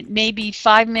 And it may be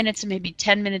 5 minutes, it may be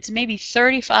 10 minutes, it may be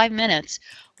 35 minutes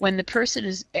when the person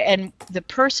is, and the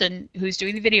person who's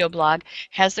doing the video blog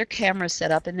has their camera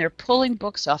set up and they're pulling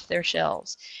books off their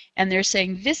shelves. And they're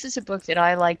saying, this is a book that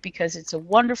I like because it's a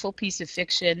wonderful piece of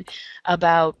fiction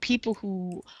about people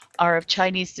who are of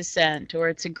Chinese descent, or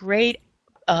it's a great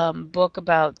book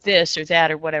about this or that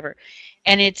or whatever.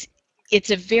 And it's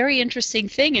a very interesting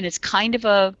thing, and it's kind of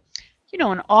a, you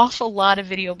know, an awful lot of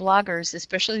video bloggers,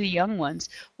 especially the young ones,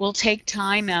 will take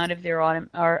time out of their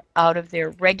out of their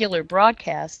regular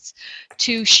broadcasts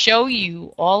to show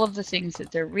you all of the things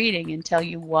that they're reading and tell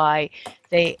you why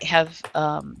they have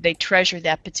they treasure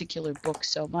that particular book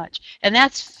so much. And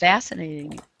that's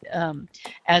fascinating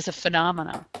as a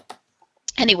phenomenon.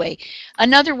 Anyway,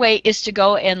 another way is to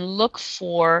go and look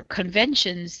for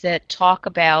conventions that talk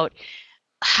about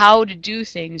how to do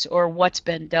things or what's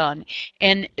been done.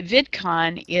 And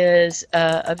VidCon is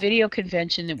a video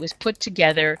convention that was put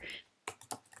together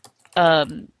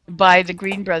by the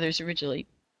Green brothers originally,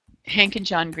 Hank and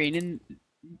John Green.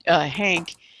 And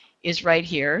Hank is right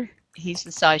here. He's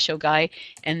the SciShow guy,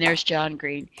 and there's John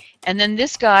Green. And then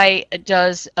this guy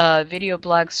does video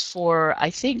blogs for, I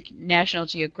think, National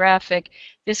Geographic.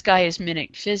 This guy is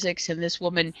Minute Physics, and this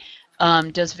woman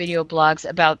does video blogs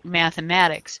about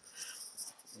mathematics.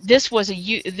 This was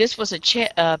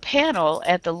a panel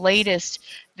at the latest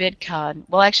VidCon,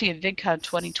 well, actually at VidCon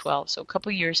 2012, so a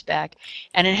couple years back,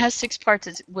 and it has 6 parts.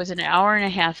 It was an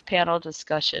hour-and-a-half panel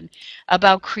discussion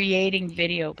about creating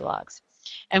video blogs.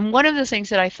 And one of the things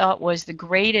that I thought was the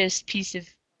greatest piece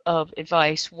of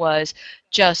advice was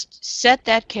just set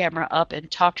that camera up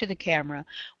and talk to the camera.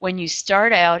 When you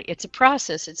start out, it's a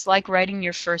process. It's like writing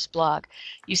your first blog.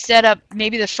 You set up,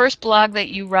 maybe the first blog that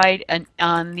you write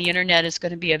on the internet is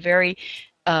going to be a very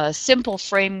simple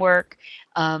framework.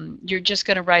 You're just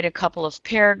going to write a couple of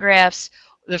paragraphs.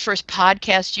 The first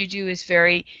podcast you do is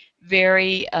very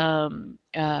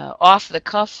off the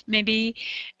cuff maybe,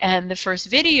 and the first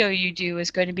video you do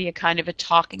is going to be a kind of a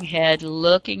talking head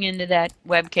looking into that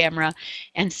web camera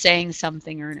and saying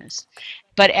something earnest.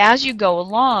 But as you go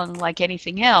along, like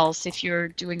anything else, if you're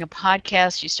doing a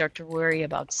podcast, you start to worry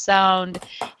about sound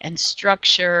and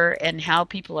structure and how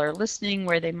people are listening,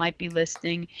 where they might be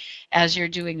listening. As you're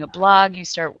doing a blog, you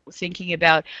start thinking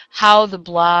about how the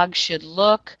blog should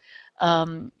look.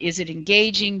 Is it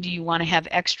engaging? Do you want to have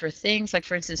extra things? Like,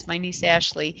 for instance, my niece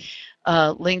Ashley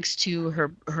links to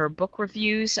her book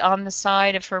reviews on the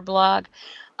side of her blog.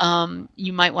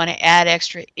 You might want to add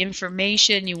extra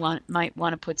information. You might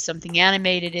want to put something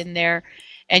animated in there.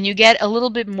 And you get a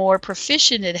little bit more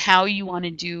proficient at how you want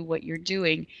to do what you're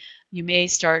doing. You may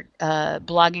start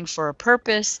blogging for a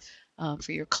purpose,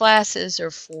 for your classes, or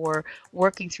for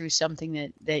working through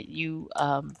something that you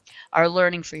are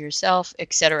learning for yourself,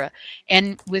 etc.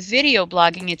 And with video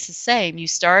blogging, it's the same. You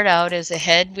start out as a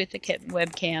head with a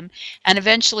webcam, and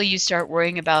eventually you start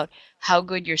worrying about how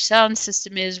good your sound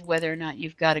system is, whether or not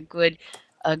you've got a good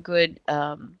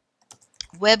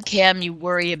webcam. You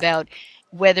worry about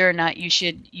whether or not you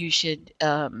should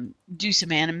do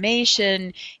some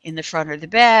animation in the front or the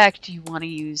back. Do you want to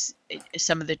use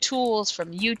some of the tools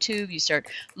from YouTube? You start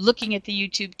looking at the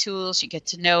YouTube tools. You get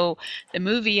to know the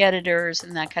movie editors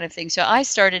and that kind of thing. So I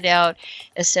started out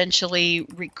essentially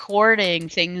recording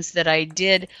things that I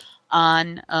did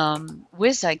on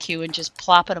WizIQ and just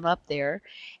plopping them up there,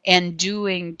 and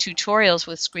doing tutorials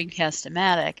with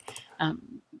Screencast-O-Matic.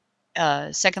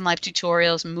 Second Life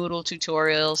tutorials, Moodle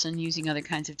tutorials, and using other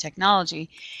kinds of technology.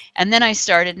 And then I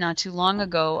started not too long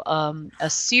ago a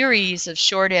series of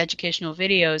short educational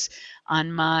videos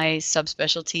on my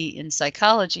subspecialty in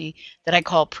psychology that I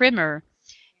call Primer,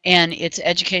 and it's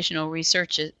educational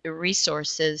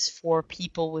resources for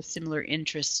people with similar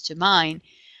interests to mine.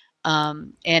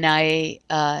 And I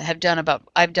I've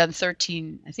done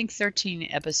 13, I think 13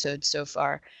 episodes so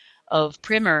far of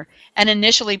Primer. And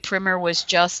initially Primer was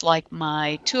just like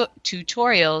my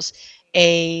tutorials,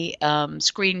 a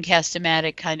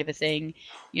screencast-o-matic kind of a thing.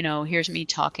 You know, here's me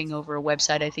talking over a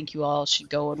website I think you all should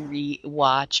go and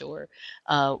watch or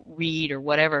read or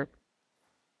whatever.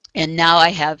 And now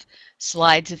I have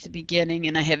slides at the beginning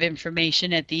and I have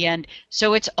information at the end.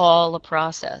 So it's all a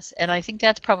process. And I think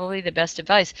that's probably the best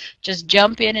advice. Just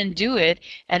jump in and do it.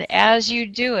 And as you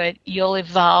do it, you'll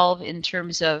evolve in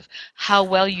terms of how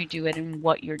well you do it and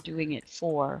what you're doing it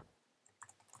for.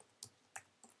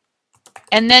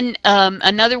 And then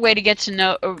another way to get to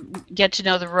know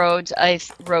the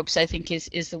ropes, I think, is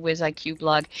the WizIQ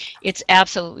blog. It's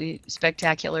absolutely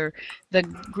spectacular. The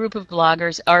group of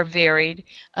bloggers are varied.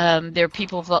 There are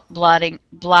people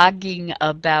blogging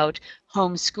about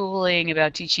homeschooling,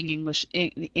 about teaching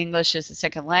English as a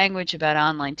second language, about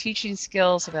online teaching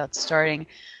skills, about starting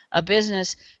a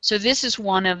business. So this is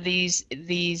one of these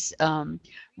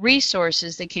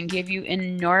resources that can give you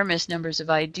enormous numbers of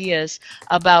ideas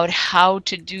about how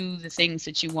to do the things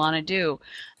that you want to do.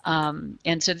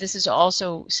 And so this is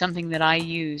also something that I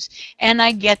use. And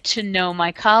I get to know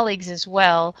my colleagues as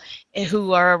well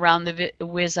who are around the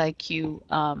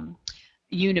WizIQ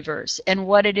universe and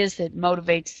what it is that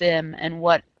motivates them and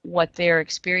what their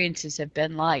experiences have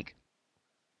been like.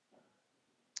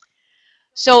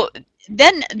 So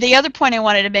then the other point I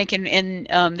wanted to make,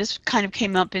 and this kind of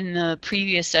came up in the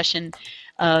previous session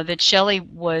that Shelley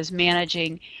was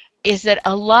managing, is that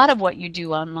a lot of what you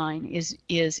do online is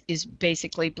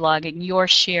basically blogging. You're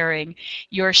sharing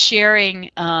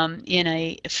in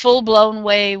a full-blown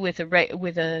way with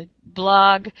a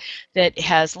blog that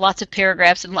has lots of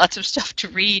paragraphs and lots of stuff to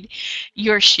read.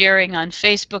 You're sharing on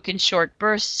Facebook in short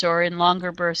bursts or in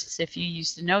longer bursts if you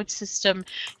use the note system.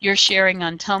 You're sharing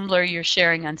on Tumblr. You're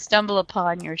sharing on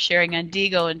StumbleUpon. You're sharing on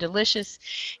Diigo and Delicious.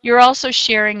 You're also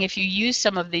sharing, if you use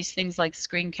some of these things like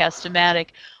Screencast-O-Matic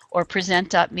or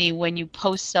Present.me, when you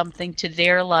post something to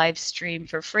their live stream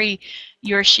for free,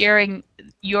 you're sharing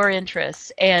your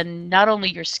interests and not only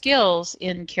your skills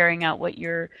in carrying out what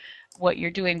you're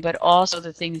doing, but also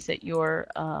the things that you're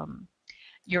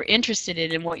interested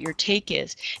in and what your take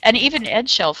is. And even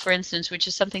EdShelf, for instance, which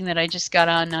is something that I just got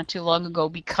on not too long ago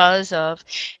because of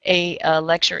a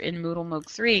lecture in Moodle MOOC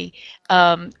 3,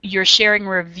 you're sharing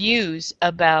reviews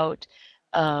about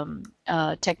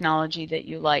technology that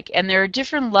you like. And there are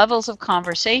different levels of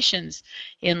conversations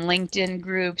in LinkedIn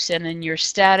groups and in your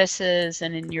statuses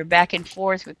and in your back and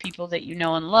forth with people that you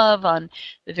know and love on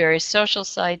the various social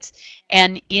sites.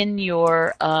 And in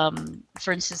your,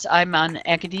 for instance, I'm on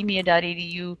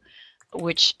academia.edu,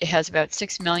 which has about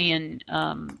 6 million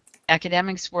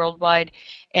academics worldwide.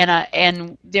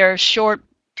 And there are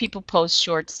people post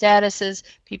short statuses,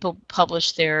 people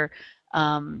publish their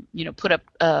put up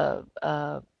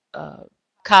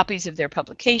copies of their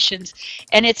publications,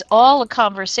 and it's all a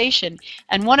conversation.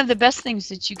 And one of the best things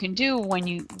that you can do when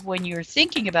you're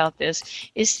thinking about this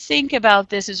is think about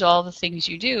this as all the things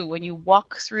you do. When you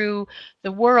walk through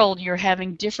the world, you're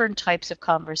having different types of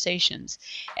conversations,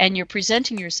 and you're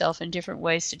presenting yourself in different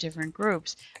ways to different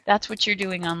groups. That's what you're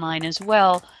doing online as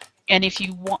well. And if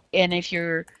you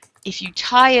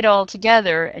tie it all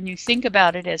together and you think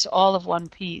about it as all of one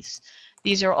piece,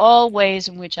 these are all ways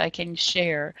in which I can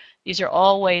share. These are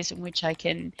all ways in which I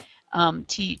can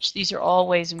teach. These are all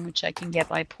ways in which I can get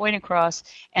my point across,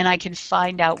 and I can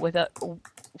find out what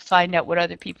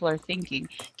other people are thinking,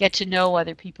 get to know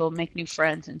other people, make new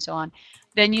friends, and so on.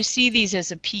 Then you see these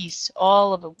as a piece,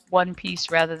 all of one piece,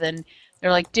 rather than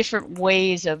they're like different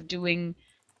ways of doing.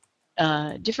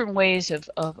 Different ways of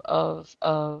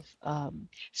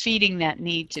feeding that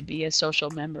need to be a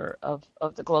social member of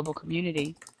the global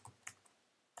community.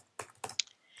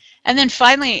 And then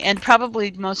finally, and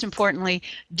probably most importantly,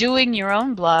 doing your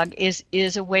own blog is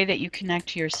a way that you connect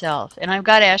to yourself. And I've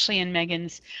got Ashley and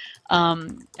Megan's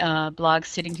blog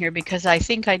sitting here because I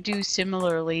think I do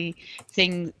similar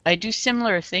things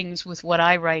with what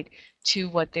I write to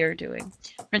what they're doing.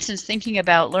 For instance, thinking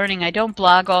about learning, I don't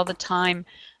blog all the time.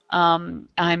 I'm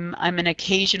an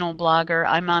occasional blogger.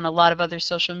 I'm on a lot of other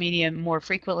social media more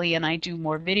frequently, and I do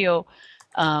more video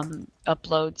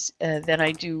uploads than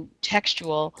I do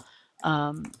textual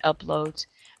uploads.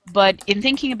 But in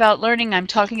thinking about learning, I'm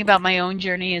talking about my own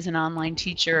journey as an online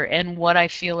teacher and what I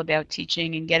feel about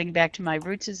teaching and getting back to my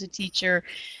roots as a teacher,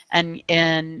 and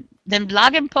then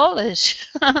blog Polish,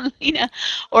 you know,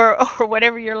 or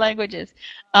whatever your language is.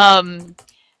 Um,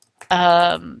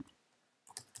 um,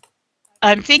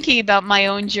 I'm thinking about my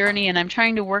own journey and I'm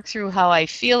trying to work through how I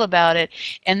feel about it.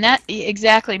 And that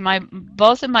exactly, my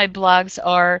both of my blogs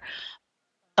are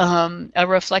a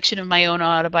reflection of my own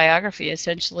autobiography,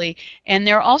 essentially. And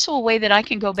they're also a way that I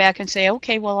can go back and say,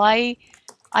 okay, well, I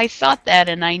thought that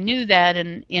and I knew that,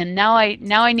 and now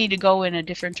I need to go in a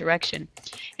different direction.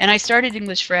 And I started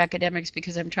English for Academics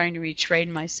because I'm trying to retrain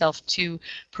myself to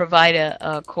provide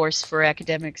a course for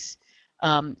academics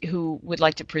who would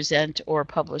like to present or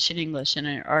publish in English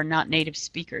and are not native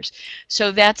speakers.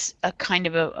 So that's a kind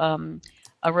of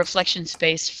a reflection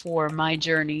space for my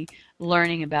journey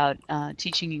learning about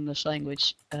teaching English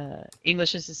language,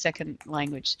 English as a second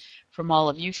language from all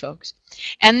of you folks.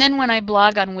 And then when I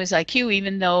blog on WizIQ,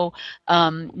 even though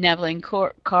Neville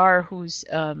Carr, who's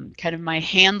kind of my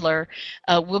handler,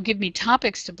 will give me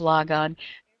topics to blog on,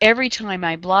 every time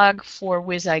I blog for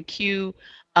WizIQ,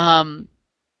 I'm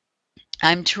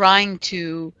trying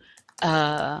to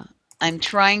I'm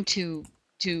trying to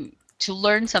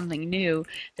learn something new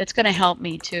that's going to help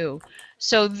me too.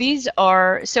 So these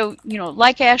are, so, you know,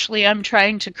 like Ashley, I'm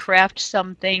trying to craft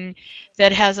something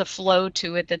that has a flow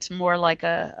to it that's more like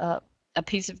a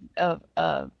piece of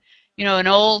you know, an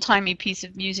old-timey piece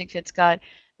of music that's got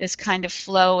this kind of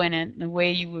flow in it, the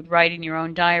way you would write in your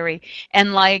own diary.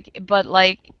 And but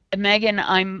like Megan,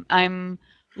 I'm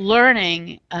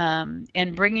learning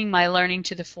and bringing my learning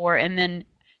to the fore, and then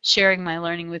sharing my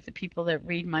learning with the people that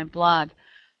read my blog.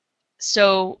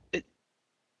 So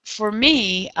for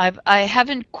me, I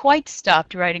haven't quite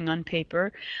stopped writing on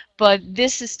paper, but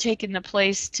this has taken the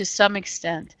place to some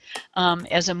extent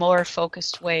as a more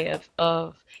focused way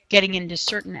of getting into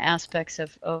certain aspects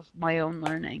of my own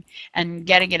learning and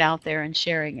getting it out there and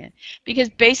sharing it. Because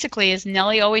basically, as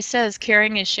Nellie always says,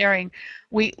 caring is sharing.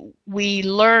 We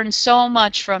learn so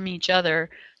much from each other,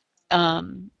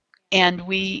 and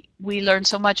we learn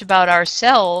so much about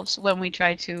ourselves when we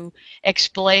try to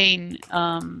explain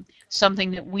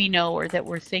something that we know or that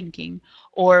we're thinking,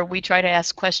 or we try to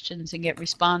ask questions and get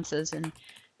responses and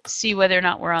see whether or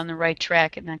not we're on the right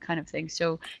track and that kind of thing.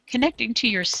 So connecting to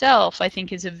yourself, I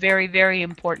think, is a very, very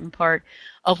important part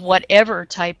of whatever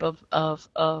type of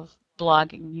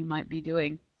blogging you might be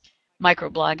doing,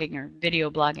 microblogging or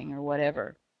video blogging or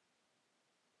whatever.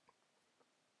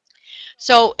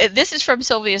 So this is from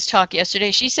Sylvia's talk yesterday.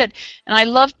 She said, and I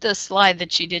loved the slide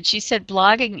that she did, she said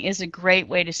blogging is a great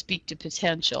way to speak to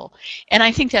potential. And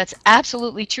I think that's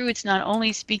absolutely true. It's not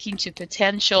only speaking to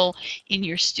potential in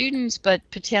your students, but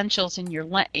potentials in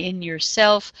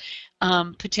yourself,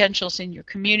 potentials in your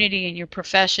community, in your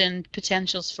profession,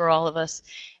 potentials for all of us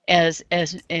as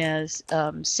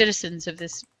citizens of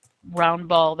this round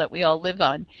ball that we all live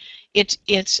on.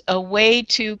 It's a way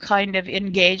to kind of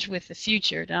engage with the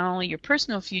future, not only your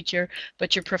personal future,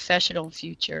 but your professional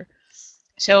future.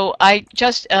 So I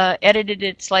just edited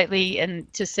it slightly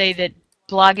and to say that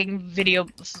blogging, video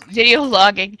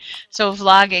logging, so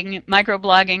vlogging,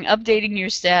 microblogging, updating your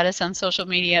status on social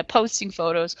media, posting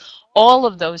photos, all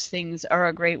of those things are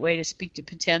a great way to speak to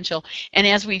potential. And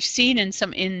as we've seen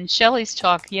in Shelley's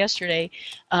talk yesterday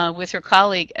with her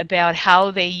colleague about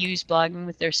how they use blogging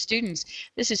with their students,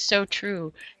 this is so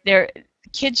true.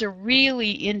 Kids are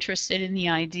really interested in the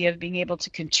idea of being able to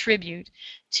contribute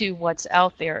to what's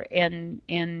out there,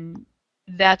 and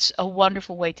that's a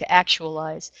wonderful way to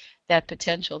actualize that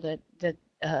potential that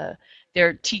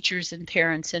their teachers and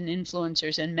parents and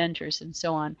influencers and mentors and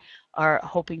so on are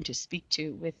hoping to speak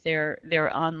to with their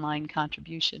online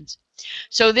contributions.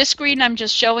 So this screen I'm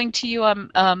just showing to you,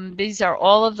 these are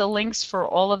all of the links for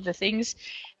all of the things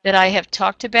that I have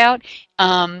talked about,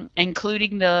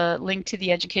 including the link to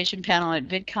the education panel at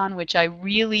VidCon, which I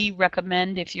really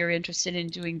recommend if you're interested in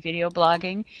doing video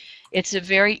blogging. It's a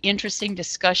very interesting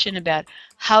discussion about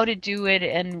how to do it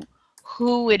and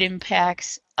who it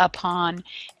impacts upon,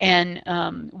 and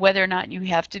whether or not you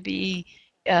have to be,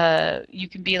 you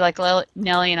can be like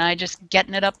Nellie and I, just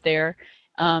getting it up there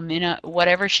in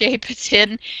whatever shape it's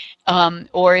in,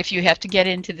 or if you have to get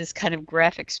into this kind of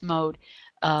graphics mode.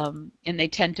 And they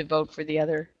tend to vote for the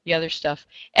other stuff,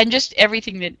 and just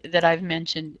everything that I've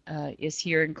mentioned is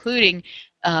here, including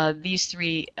these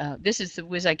three. This is the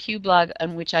WizIQ blog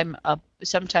on which I'm a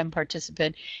sometime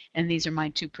participant, and these are my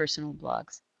two personal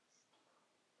blogs.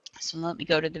 So let me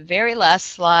go to the very last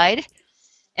slide,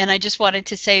 and I just wanted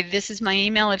to say this is my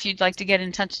email if you'd like to get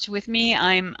in touch with me.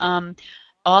 I'm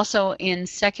Also in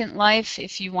Second Life,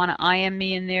 if you want to IM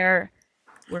me in there,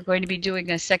 we're going to be doing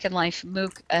a Second Life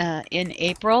MOOC in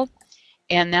April,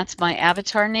 and that's my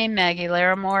avatar name, Maggie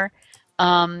Larimore.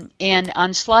 And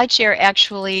on SlideShare,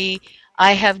 actually,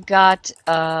 I have got,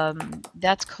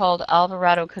 that's called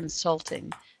Alvarado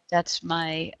Consulting. That's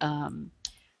my um,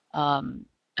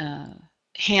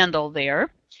 handle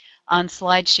there on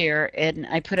SlideShare, and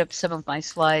I put up some of my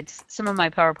slides, some of my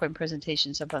PowerPoint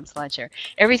presentations up on SlideShare.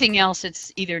 Everything else,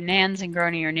 it's either Nan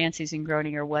Zingroni or Nancy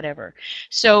Zingroni or whatever.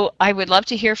 So I would love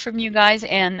to hear from you guys,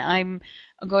 and I'm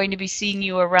going to be seeing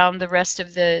you around the rest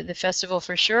of the festival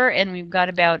for sure, and we've got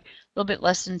about a little bit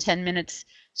less than 10 minutes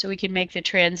so we can make the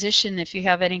transition. If you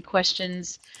have any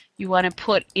questions you want to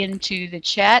put into the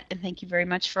chat, and thank you very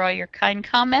much for all your kind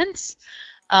comments.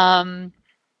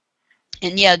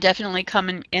 And yeah, definitely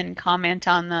come and comment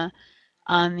on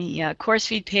the course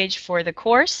feed page for the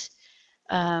course.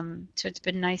 So it's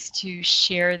been nice to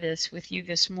share this with you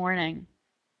this morning.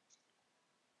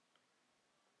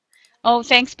 Oh,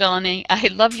 thanks, Melanie. I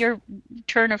love your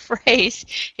turn of phrase.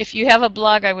 If you have a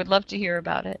blog, I would love to hear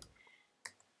about it.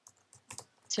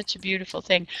 Such a beautiful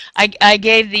thing. I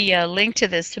gave the link to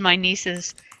this to my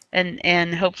nieces,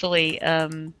 and hopefully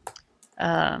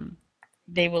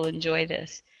they will enjoy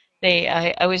this.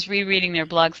 I was rereading their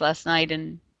blogs last night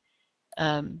and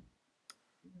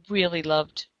really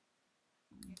loved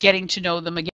getting to know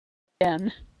them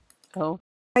again. Oh,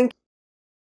 Thank you.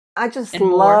 I just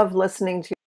love listening to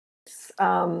you.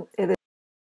 It is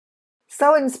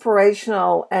so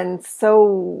inspirational and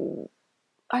so,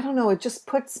 I don't know, it just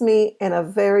puts me in a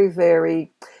very,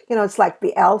 very, it's like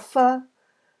the alpha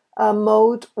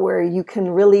mode where you can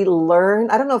really learn.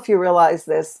 I don't know if you realize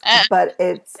this, but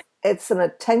it's an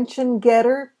attention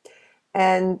getter,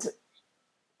 and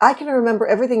I can remember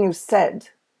everything you said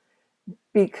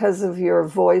because of your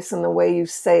voice and the way you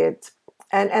say it.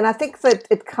 And I think that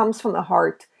it comes from the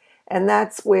heart, and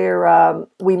that's where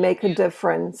we make a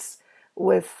difference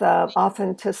with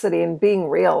authenticity and being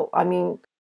real. I mean,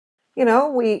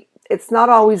 it's not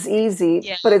always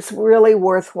easy, but it's really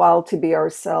worthwhile to be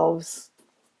ourselves.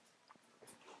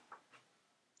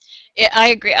 Yeah, I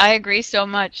agree. I agree so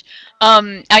much.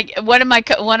 One of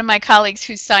my colleagues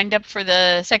who signed up for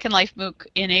the Second Life MOOC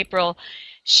in April,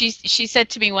 she said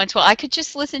to me once, "Well, I could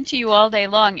just listen to you all day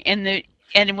long."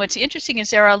 And what's interesting is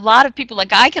there are a lot of people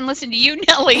like, I can listen to you,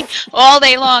 Nellie, all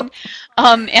day long.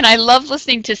 And I love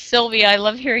listening to Sylvia. I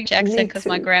love hearing your accent because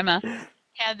my grandma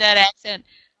had that accent.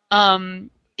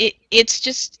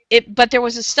 But there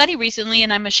was a study recently,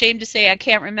 and I'm ashamed to say I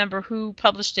can't remember who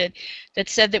published it, that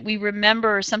said that we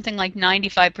remember something like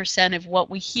 95% of what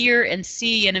we hear and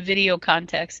see in a video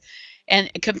context, and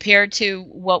compared to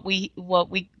what we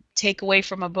take away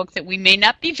from a book that we may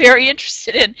not be very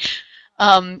interested in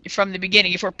from the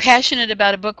beginning. If we're passionate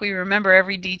about a book, we remember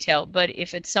every detail. But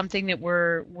if it's something that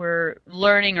we're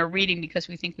learning or reading because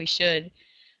we think we should,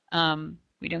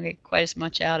 we don't get quite as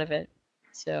much out of it.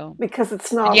 So because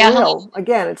it's not real.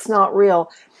 Again, it's not real.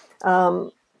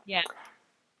 Yeah.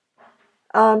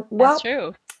 Well, that's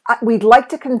true. We'd like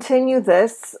to continue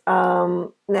this,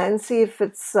 Nancy, if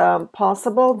it's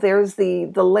possible. There's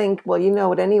the link. Well, you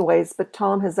know it anyways, but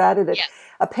Tom has added it. Yeah.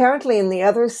 Apparently, in the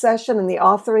other session, in the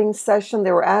authoring session,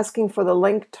 they were asking for the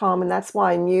link, Tom, and that's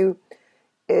why I knew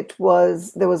there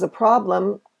was a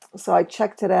problem. So I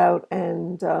checked it out,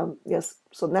 and yes,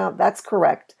 so now that's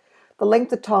correct. The link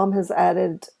that Tom has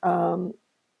added, oh,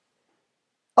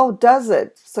 does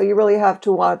it? So you really have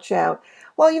to watch out.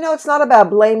 Well, it's not about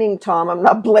blaming Tom. I'm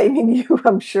not blaming you,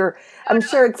 I'm sure. I'm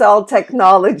sure it's all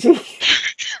technology.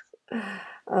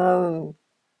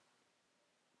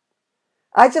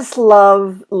 I just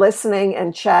love listening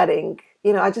and chatting.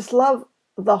 I just love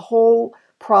the whole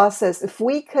process. If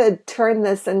we could turn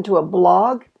this into a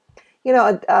blog,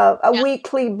 a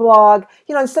weekly blog,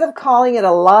 instead of calling it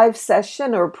a live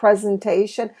session or a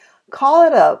presentation, call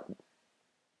it a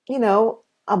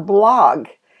blog.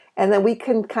 And then we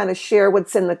can kind of share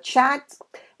what's in the chat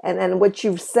and what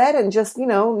you've said, and just,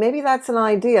 maybe that's an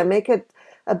idea. Make it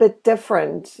a bit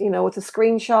different, with the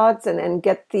screenshots and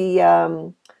get the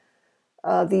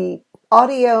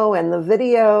audio and the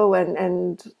video.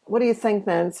 And what do you think,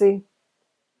 Nancy?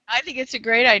 I think it's a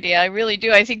great idea. I really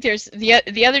do. I think there's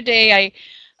the other day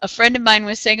a friend of mine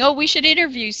was saying, "Oh, we should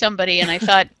interview somebody," and I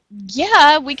thought,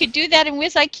 yeah, we could do that in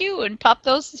WizIQ and pop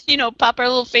those, pop our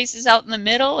little faces out in the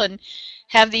middle and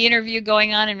have the interview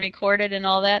going on and record it and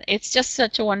all that. It's just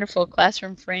such a wonderful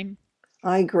classroom frame.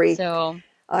 I agree. So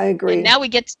I agree. And now we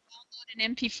get to download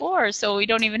an MP4, so we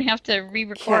don't even have to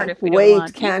re-record if we don't Wait,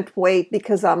 want. can't wait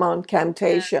because I'm on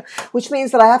Yeah. Camtasia, which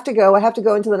means that I have to go. I have to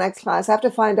go into the next class. I have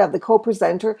to find out the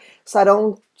co-presenter so I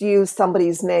don't use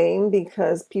somebody's name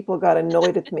because people got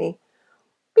annoyed at me.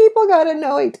 People got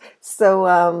annoyed. So,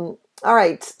 all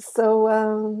right.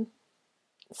 So,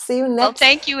 see you Well, next.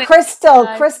 thank you. Crystal.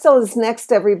 Uh, Crystal is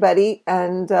next, everybody.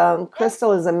 And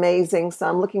Crystal is amazing. So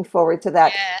I'm looking forward to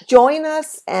that. yeah. Join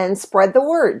us and spread the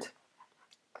word.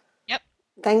 Yep.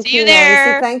 Thank See you you,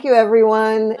 Nancy. there. Thank you,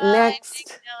 everyone. Bye. Thanks,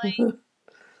 Next. Nellie.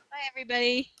 Bye,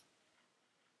 everybody.